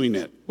be doing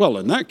it. Well,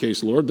 in that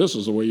case, Lord, this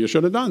is the way you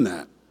should have done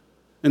that.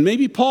 And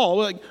maybe Paul,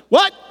 like,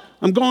 what?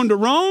 I'm going to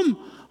Rome?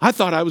 I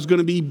thought I was going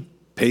to be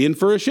paying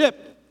for a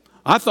ship.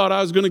 I thought I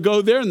was going to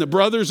go there and the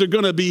brothers are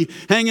going to be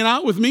hanging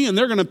out with me and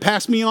they're going to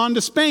pass me on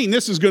to Spain.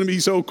 This is going to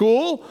be so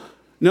cool.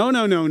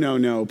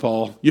 No,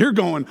 Paul. You're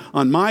going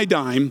on my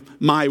dime,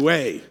 my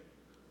way.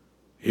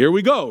 Here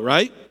we go,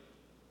 right?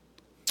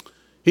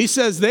 He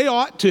says they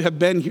ought to have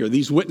been here,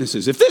 these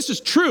witnesses. If this is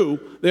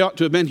true, they ought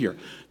to have been here.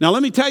 Now,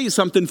 let me tell you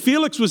something.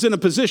 Felix was in a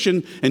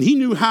position, and he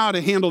knew how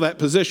to handle that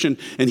position,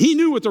 and he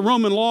knew what the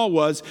Roman law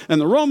was, and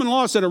the Roman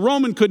law said a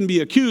Roman couldn't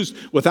be accused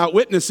without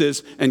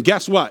witnesses, and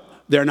guess what?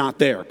 They're not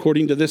there,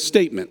 according to this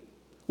statement.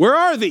 Where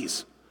are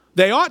these?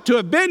 They ought to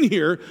have been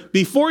here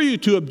before you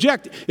to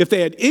object if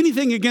they had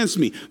anything against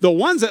me. The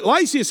ones that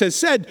Lysias has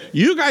said,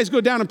 you guys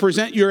go down and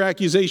present your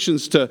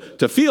accusations to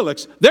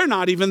Felix, they're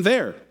not even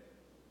there.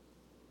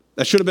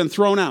 That should have been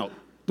thrown out.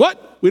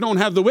 What? We don't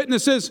have the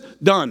witnesses?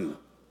 Done.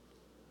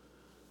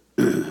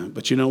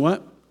 But you know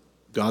what?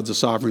 God's a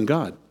sovereign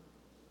God.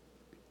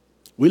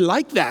 We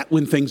like that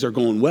when things are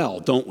going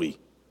well, don't we?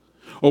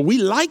 Or we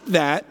like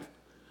that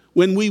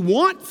when we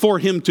want for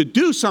him to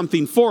do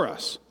something for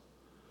us.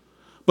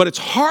 But it's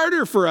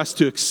harder for us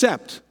to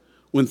accept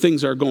when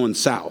things are going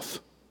south,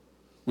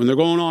 when they're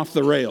going off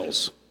the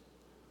rails.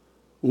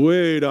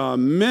 Wait a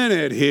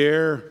minute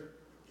here.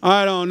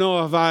 I don't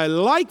know if I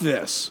like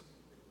this.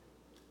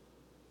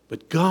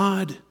 But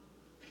God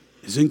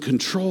is in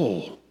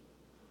control.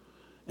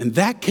 And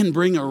that can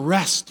bring a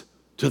rest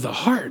to the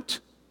heart.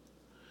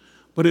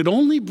 But it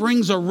only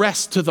brings a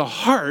rest to the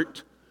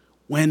heart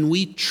when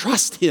we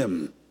trust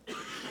him.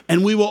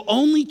 And we will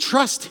only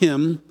trust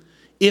him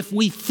if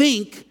we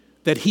think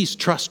that he's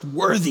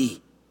trustworthy.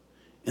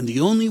 And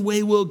the only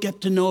way we'll get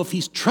to know if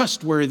he's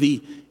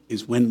trustworthy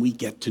is when we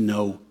get to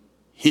know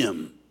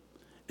him.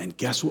 And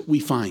guess what we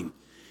find?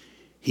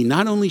 He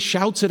not only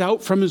shouts it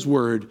out from his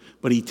word,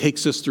 but he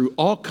takes us through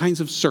all kinds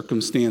of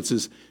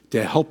circumstances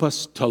to help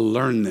us to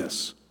learn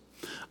this.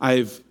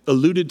 I've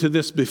alluded to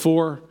this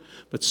before,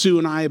 but Sue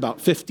and I,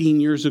 about 15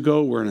 years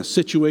ago, were in a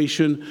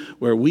situation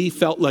where we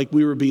felt like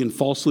we were being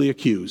falsely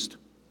accused.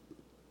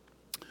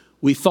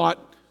 We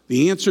thought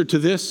the answer to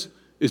this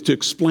is to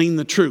explain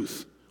the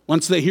truth.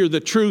 Once they hear the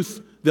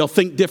truth, they'll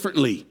think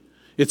differently.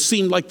 It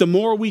seemed like the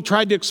more we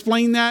tried to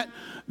explain that,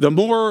 the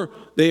more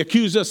they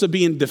accused us of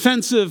being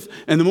defensive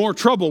and the more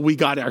trouble we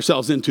got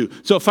ourselves into.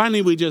 So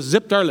finally, we just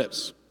zipped our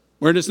lips.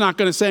 We're just not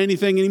going to say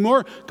anything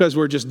anymore because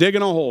we're just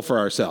digging a hole for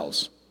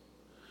ourselves.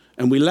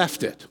 And we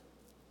left it.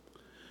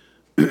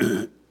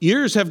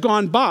 Years have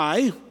gone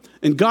by,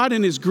 and God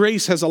in his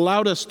grace has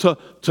allowed us to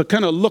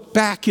kind of look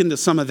back into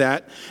some of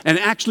that and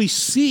actually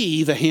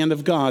see the hand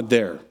of God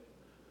there.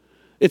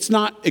 It's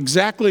not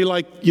exactly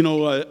like,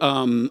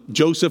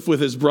 Joseph with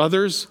his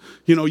brothers.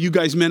 You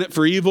guys meant it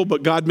for evil,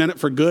 but God meant it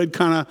for good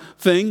kind of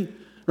thing,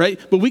 right?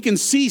 But we can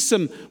see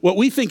some, what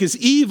we think is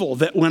evil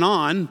that went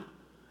on,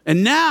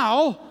 and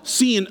now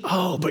seeing,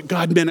 but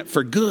God meant it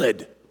for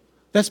good.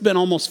 That's been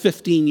almost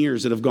 15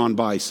 years that have gone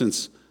by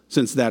since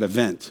that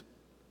event.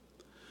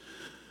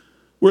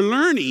 We're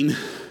learning,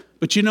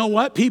 but you know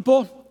what,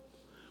 people?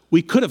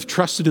 We could have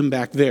trusted him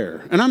back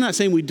there. And I'm not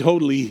saying we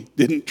totally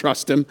didn't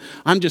trust him.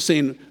 I'm just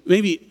saying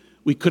maybe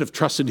we could have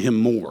trusted him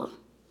more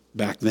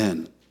back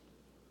then.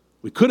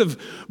 We could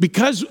have,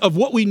 because of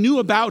what we knew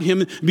about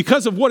him,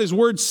 because of what his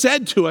word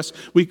said to us,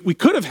 we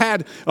could have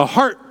had a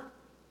heart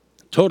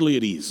totally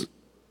at ease.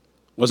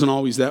 Wasn't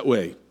always that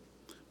way.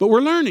 But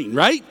we're learning,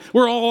 right?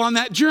 We're all on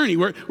that journey.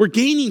 We're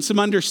gaining some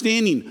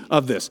understanding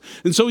of this.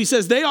 And so he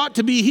says they ought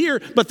to be here,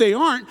 but they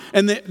aren't.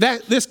 And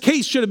that this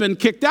case should have been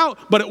kicked out,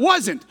 but it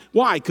wasn't.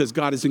 Why? Because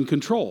God is in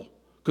control.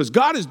 Because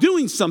God is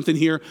doing something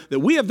here that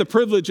we have the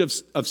privilege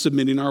of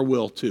submitting our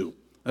will to.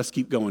 Let's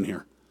keep going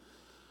here.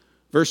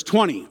 Verse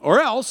 20, or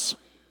else,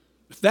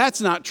 if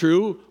that's not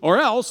true, or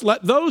else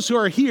let those who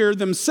are here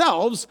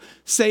themselves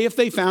say if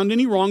they found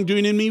any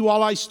wrongdoing in me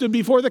while I stood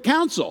before the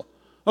council.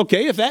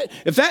 Okay, if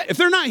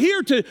they're not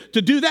here to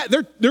do that,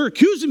 they're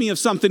accusing me of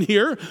something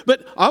here,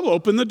 but I'll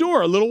open the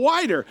door a little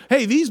wider.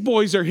 Hey, these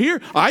boys are here.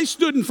 I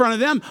stood in front of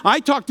them. I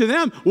talked to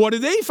them. What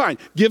did they find?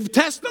 Give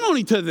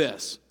testimony to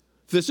this.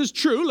 If this is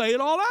true, lay it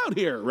all out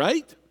here,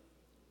 right?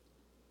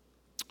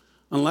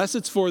 Unless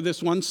it's for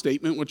this one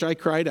statement, which I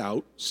cried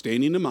out,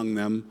 standing among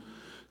them,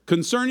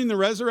 concerning the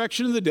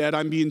resurrection of the dead,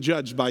 I'm being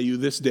judged by you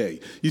this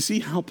day. You see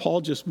how Paul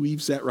just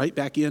weaves that right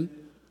back in?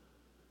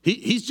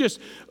 He's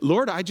just,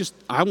 Lord, I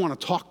want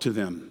to talk to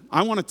them.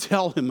 I want to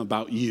tell him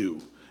about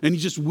you. And he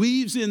just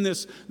weaves in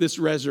this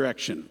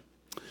resurrection.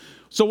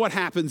 So what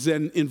happens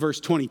then in verse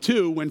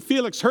 22? When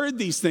Felix heard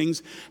these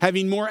things,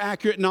 having more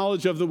accurate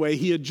knowledge of the way,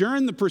 he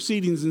adjourned the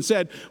proceedings and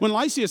said, when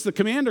Lysias the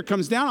commander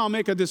comes down, I'll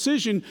make a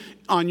decision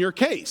on your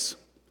case.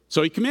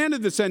 So he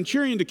commanded the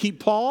centurion to keep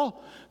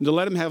Paul and to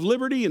let him have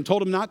liberty and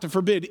told him not to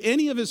forbid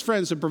any of his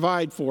friends to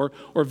provide for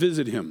or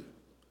visit him.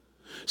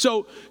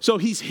 So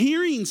he's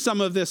hearing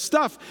some of this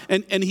stuff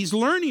and he's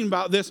learning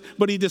about this,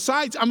 but he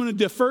decides, I'm going to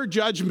defer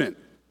judgment.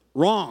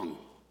 Wrong.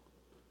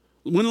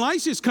 When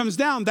Lysias comes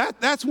down,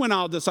 that's when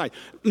I'll decide.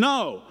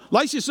 No,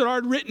 Lysias had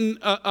already written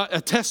a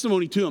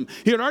testimony to him.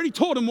 He had already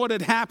told him what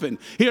had happened.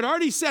 He had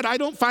already said, I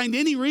don't find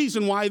any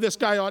reason why this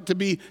guy ought to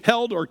be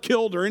held or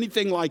killed or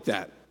anything like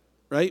that,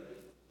 right?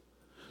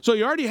 So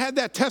he already had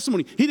that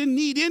testimony. He didn't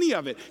need any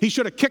of it. He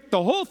should have kicked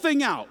the whole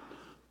thing out,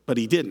 but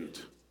he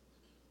didn't.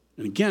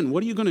 And again,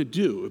 what are you going to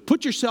do?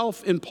 Put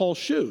yourself in Paul's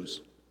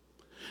shoes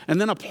and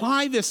then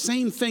apply this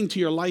same thing to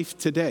your life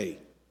today.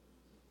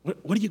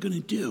 What are you going to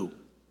do?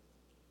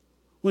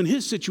 Well, in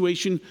his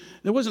situation,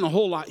 there wasn't a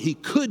whole lot he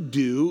could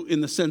do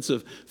in the sense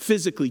of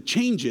physically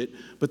change it,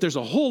 but there's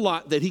a whole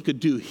lot that he could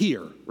do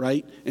here,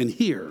 right? And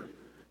here.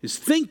 His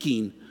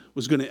thinking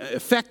was going to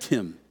affect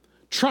him.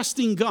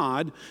 Trusting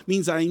God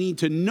means that I need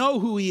to know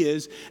who he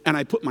is and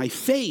I put my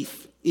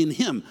faith in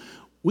him.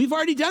 We've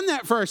already done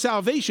that for our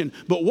salvation,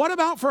 but what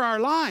about for our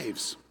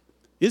lives?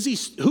 Is he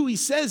who he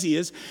says he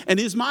is? And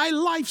is my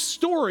life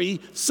story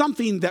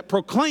something that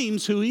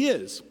proclaims who he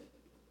is?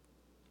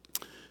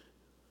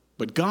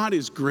 But God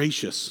is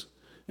gracious,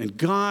 and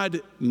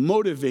God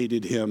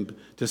motivated him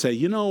to say,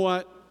 you know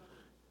what?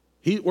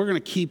 We're going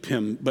to keep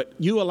him, but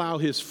you allow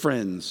his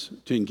friends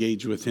to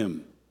engage with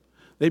him.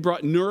 They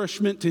brought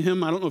nourishment to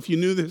him. I don't know if you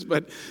knew this,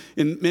 but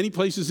in many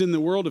places in the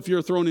world, if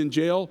you're thrown in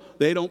jail,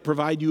 they don't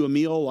provide you a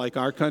meal like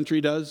our country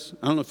does.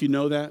 I don't know if you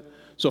know that.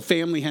 So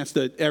family has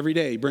to every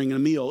day bring a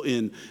meal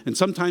in. And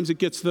sometimes it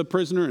gets to the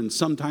prisoner and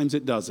sometimes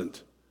it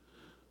doesn't.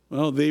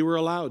 Well, they were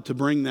allowed to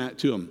bring that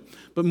to him.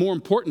 But more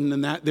important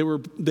than that, they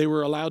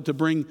were allowed to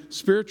bring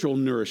spiritual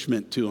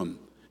nourishment to him.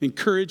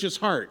 Encourage his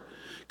heart.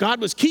 God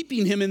was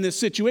keeping him in this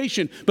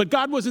situation, but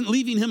God wasn't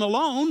leaving him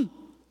alone.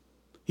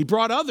 He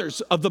brought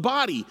others of the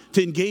body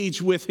to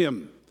engage with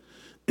him.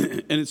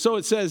 And so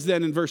it says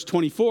then in verse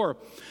 24,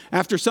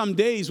 after some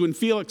days when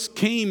Felix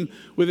came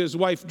with his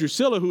wife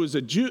Drusilla, who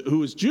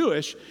was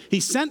Jewish, he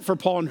sent for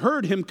Paul and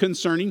heard him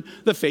concerning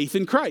the faith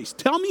in Christ.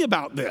 Tell me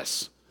about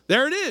this.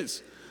 There it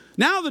is.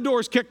 Now the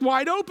door's kicked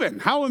wide open.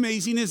 How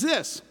amazing is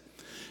this?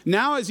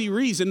 Now as he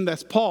reasoned,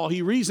 that's Paul,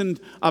 he reasoned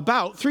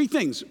about three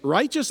things: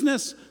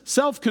 righteousness,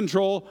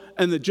 self-control,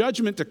 and the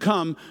judgment to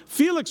come.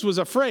 Felix was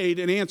afraid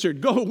and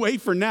answered, go away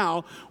for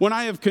now. When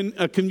I have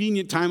a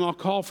convenient time, I'll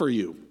call for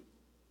you.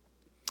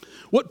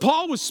 What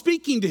Paul was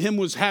speaking to him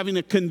was having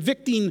a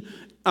convicting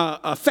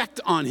effect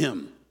on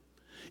him.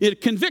 It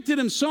convicted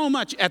him so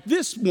much. At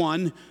this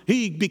one,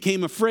 he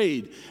became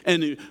afraid.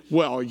 And,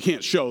 well, you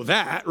can't show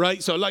that,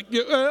 right? So like,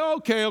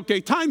 okay,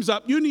 time's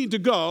up. You need to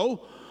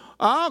go.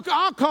 I'll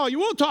call you.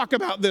 We'll talk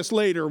about this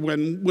later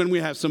when we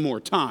have some more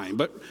time.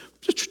 But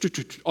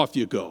off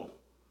you go.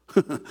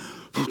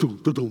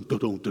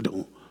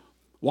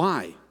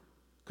 Why?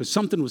 Because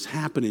something was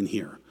happening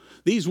here.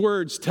 These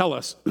words tell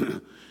us,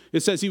 it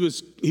says he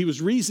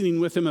was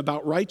reasoning with him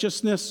about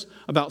righteousness,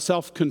 about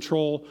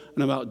self-control,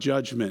 and about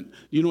judgment.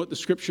 You know what the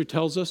scripture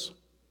tells us?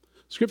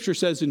 Scripture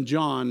says in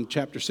John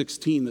chapter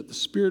 16 that the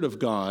Spirit of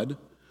God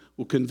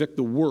will convict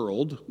the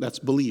world, that's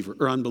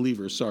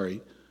unbelievers,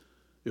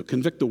 He'll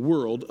convict the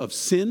world of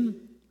sin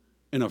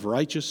and of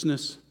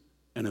righteousness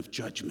and of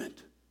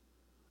judgment.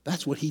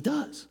 That's what he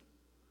does.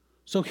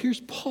 So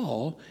here's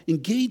Paul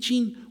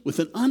engaging with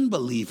an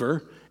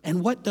unbeliever,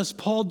 and what does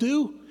Paul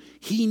do?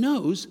 He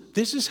knows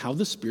this is how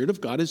the Spirit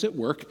of God is at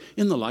work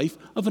in the life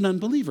of an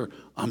unbeliever.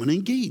 I'm going to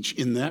engage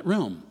in that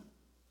realm.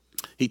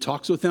 He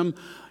talks with them.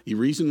 He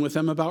reasoned with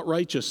them about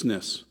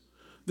righteousness.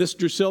 This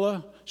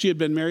Drusilla, she had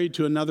been married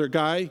to another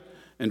guy,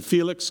 and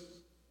Felix,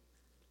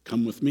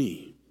 come with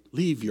me.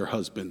 Leave your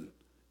husband.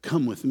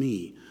 Come with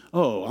me.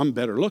 Oh, I'm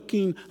better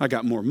looking. I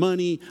got more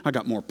money. I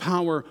got more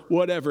power.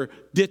 Whatever.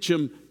 Ditch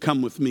him.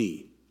 Come with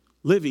me.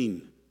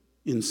 Living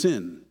in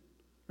sin,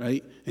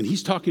 right? And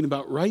he's talking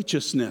about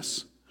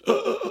righteousness.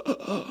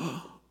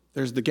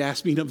 There's the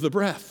gasping of the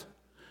breath.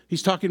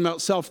 He's talking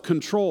about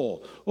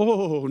self-control.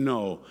 Oh,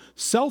 no.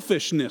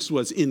 Selfishness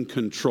was in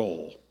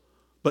control,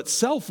 but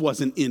self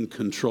wasn't in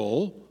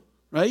control,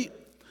 right?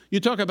 You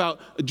talk about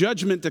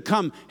judgment to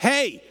come.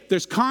 Hey,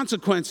 there's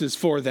consequences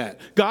for that.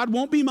 God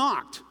won't be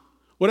mocked.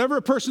 Whatever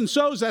a person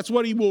sows, that's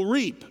what he will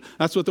reap.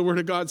 That's what the Word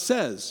of God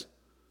says.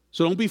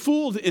 So don't be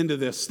fooled into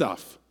this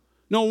stuff.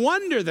 No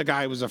wonder the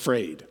guy was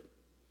afraid.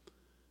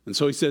 And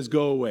so he says,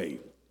 go away.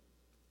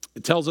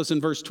 It tells us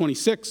in verse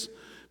 26,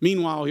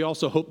 meanwhile, he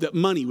also hoped that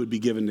money would be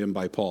given to him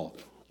by Paul.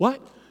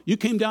 What? You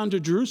came down to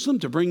Jerusalem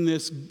to bring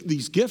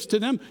these gifts to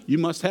them? You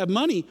must have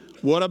money.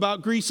 What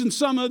about Greece and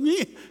some of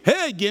me?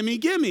 Hey,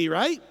 gimme,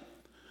 right?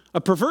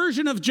 A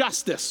perversion of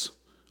justice.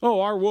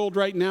 Oh, our world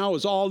right now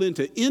is all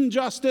into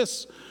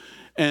injustice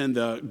and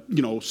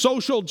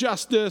social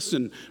justice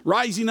and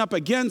rising up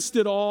against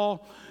it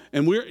all.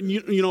 And we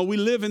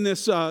live in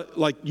this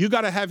you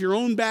got to have your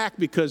own back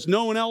because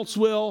no one else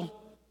will.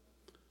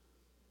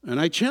 And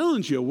I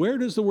challenge you, where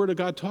does the Word of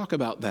God talk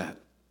about that?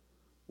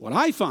 What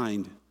I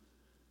find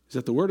is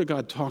that the Word of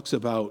God talks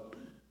about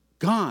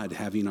God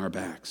having our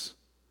backs,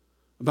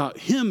 about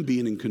Him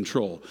being in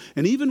control.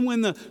 And even when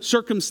the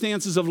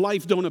circumstances of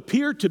life don't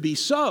appear to be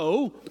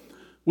so,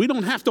 we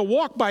don't have to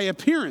walk by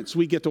appearance.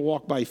 We get to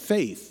walk by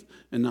faith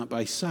and not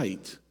by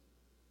sight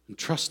and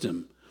trust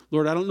Him.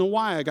 Lord, I don't know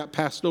why I got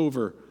passed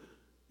over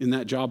in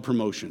that job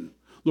promotion.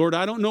 Lord,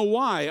 I don't know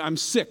why I'm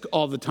sick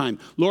all the time.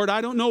 Lord,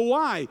 I don't know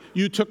why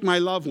you took my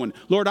loved one.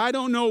 Lord, I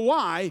don't know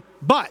why,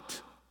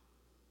 but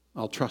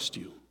I'll trust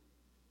you.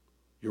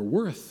 You're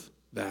worth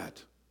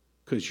that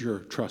because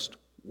you're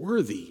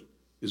trustworthy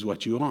is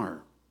what you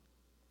are.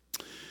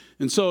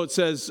 And so it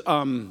says,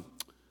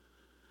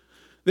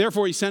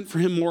 therefore he sent for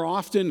him more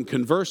often and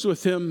conversed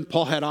with him.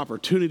 Paul had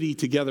opportunity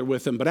together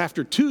with him. But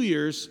after 2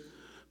 years,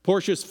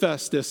 Porcius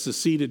Festus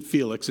succeeded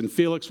Felix, and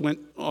Felix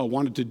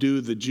wanted to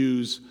do the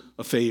Jews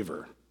a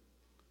favor.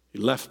 He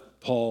left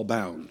Paul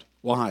bound.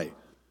 Why?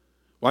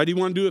 Why did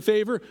he want to do a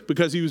favor?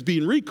 Because he was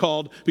being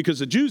recalled because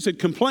the Jews had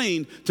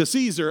complained to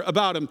Caesar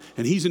about him,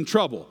 and he's in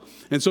trouble.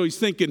 And so he's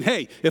thinking,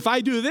 hey, if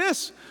I do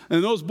this,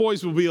 and those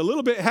boys will be a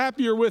little bit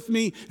happier with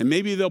me, and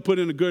maybe they'll put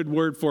in a good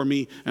word for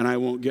me, and I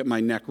won't get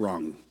my neck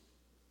wrung.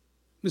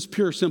 This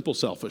pure, simple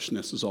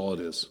selfishness is all it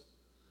is.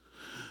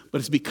 But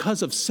it's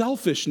because of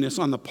selfishness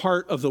on the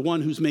part of the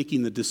one who's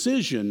making the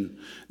decision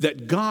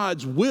that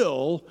God's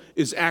will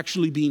is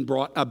actually being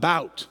brought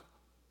about.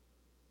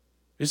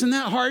 Isn't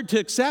that hard to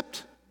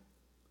accept?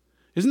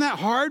 Isn't that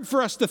hard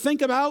for us to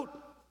think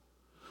about?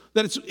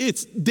 That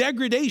it's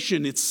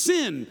degradation, it's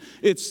sin,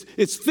 it's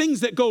things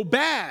that go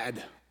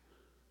bad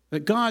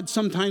that God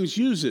sometimes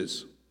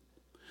uses.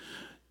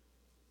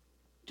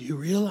 Do you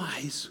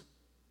realize,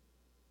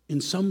 in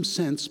some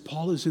sense,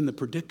 Paul is in the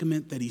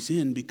predicament that he's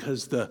in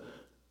because the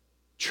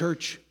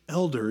church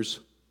elders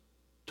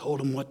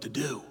told him what to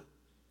do.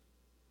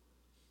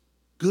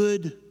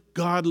 Good,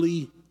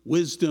 godly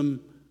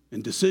wisdom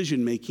and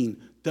decision-making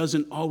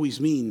doesn't always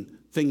mean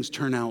things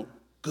turn out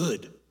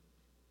good.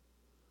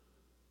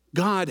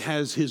 God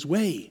has his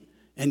way,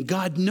 and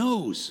God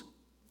knows.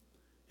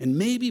 And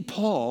maybe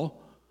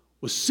Paul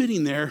was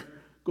sitting there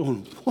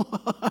going,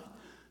 what?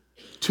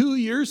 2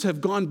 years have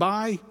gone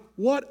by?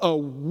 What a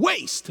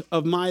waste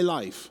of my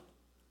life.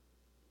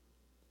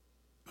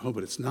 Oh,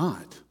 but it's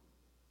not.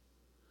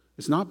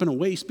 It's not been a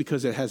waste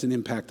because it has an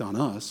impact on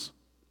us.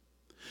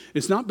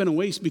 It's not been a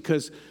waste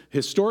because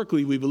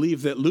historically we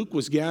believe that Luke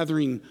was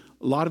gathering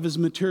a lot of his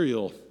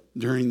material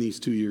during these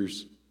 2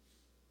 years.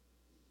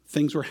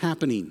 Things were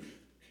happening.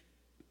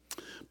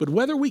 But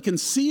whether we can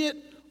see it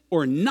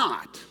or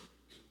not,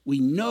 we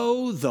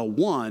know the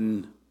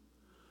one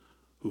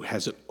who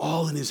has it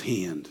all in his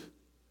hand.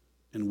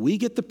 And we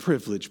get the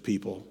privilege,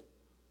 people,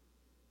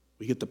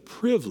 we get the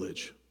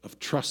privilege of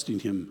trusting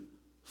him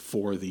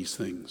for these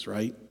things,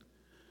 right?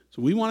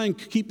 So we want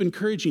to keep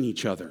encouraging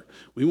each other.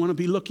 We want to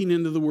be looking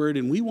into the Word,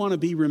 and we want to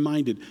be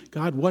reminded,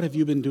 God, what have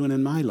you been doing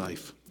in my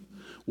life?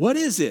 What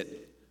is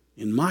it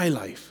in my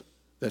life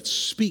that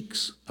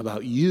speaks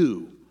about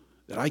you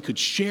that I could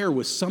share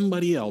with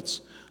somebody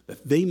else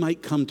that they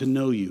might come to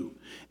know you?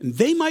 And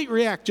they might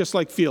react just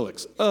like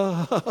Felix.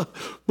 Go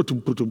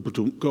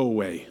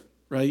away,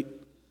 right?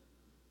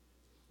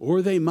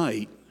 Or they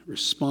might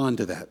respond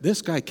to that.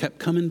 This guy kept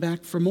coming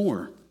back for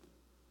more.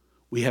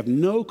 We have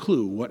no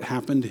clue what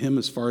happened to him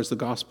as far as the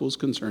gospel is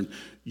concerned.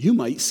 You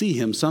might see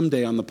him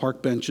someday on the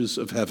park benches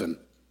of heaven.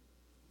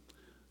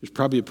 There's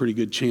probably a pretty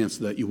good chance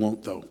that you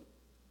won't, though,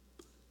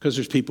 because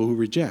there's people who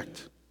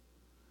reject.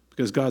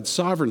 Because God's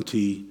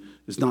sovereignty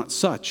is not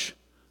such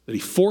that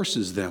he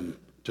forces them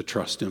to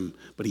trust him,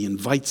 but he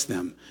invites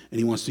them, and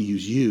he wants to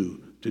use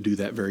you to do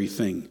that very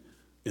thing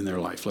in their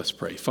life. Let's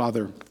pray.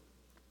 Father,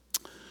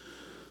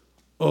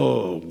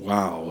 oh,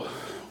 wow,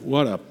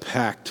 what a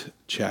packed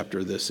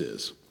chapter this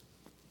is.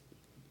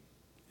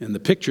 And the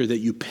picture that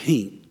you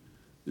paint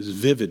is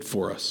vivid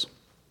for us.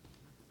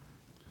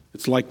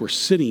 It's like we're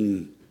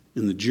sitting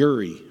in the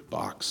jury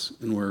box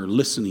and we're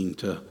listening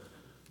to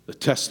the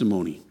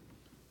testimony.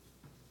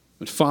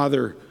 But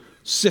Father,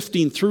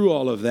 sifting through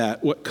all of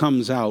that, what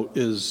comes out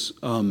is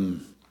a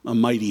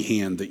mighty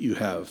hand that you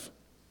have.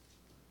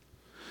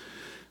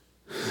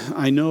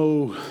 I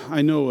know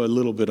a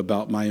little bit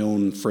about my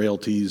own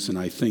frailties, and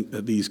I think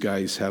that these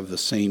guys have the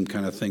same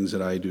kind of things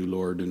that I do,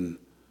 Lord, and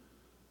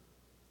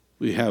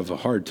we have a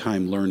hard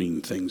time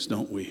learning things,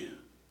 don't we?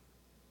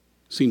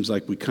 Seems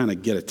like we kind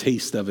of get a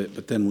taste of it,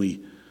 but then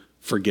we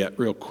forget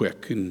real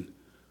quick. And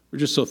we're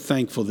just so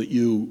thankful that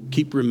you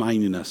keep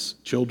reminding us,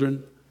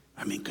 children,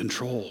 I'm in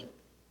control.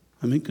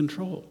 I'm in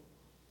control.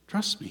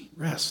 Trust me,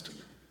 rest.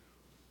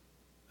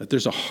 That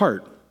there's a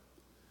heart,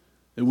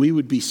 that we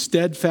would be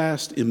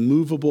steadfast,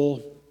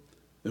 immovable,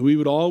 that we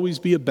would always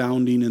be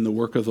abounding in the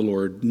work of the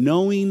Lord,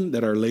 knowing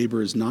that our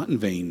labor is not in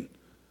vain.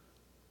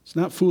 It's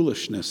not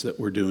foolishness that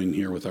we're doing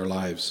here with our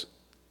lives.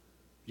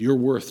 You're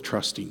worth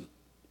trusting.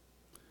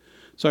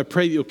 So I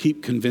pray that you'll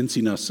keep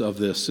convincing us of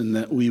this, and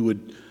that we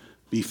would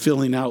be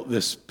filling out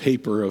this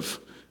paper of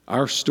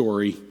our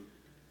story,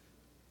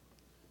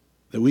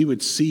 that we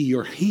would see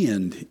your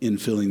hand in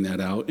filling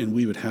that out, and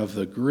we would have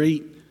the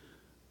great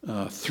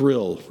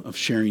thrill of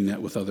sharing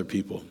that with other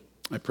people.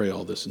 I pray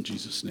all this in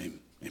Jesus' name.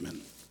 Amen.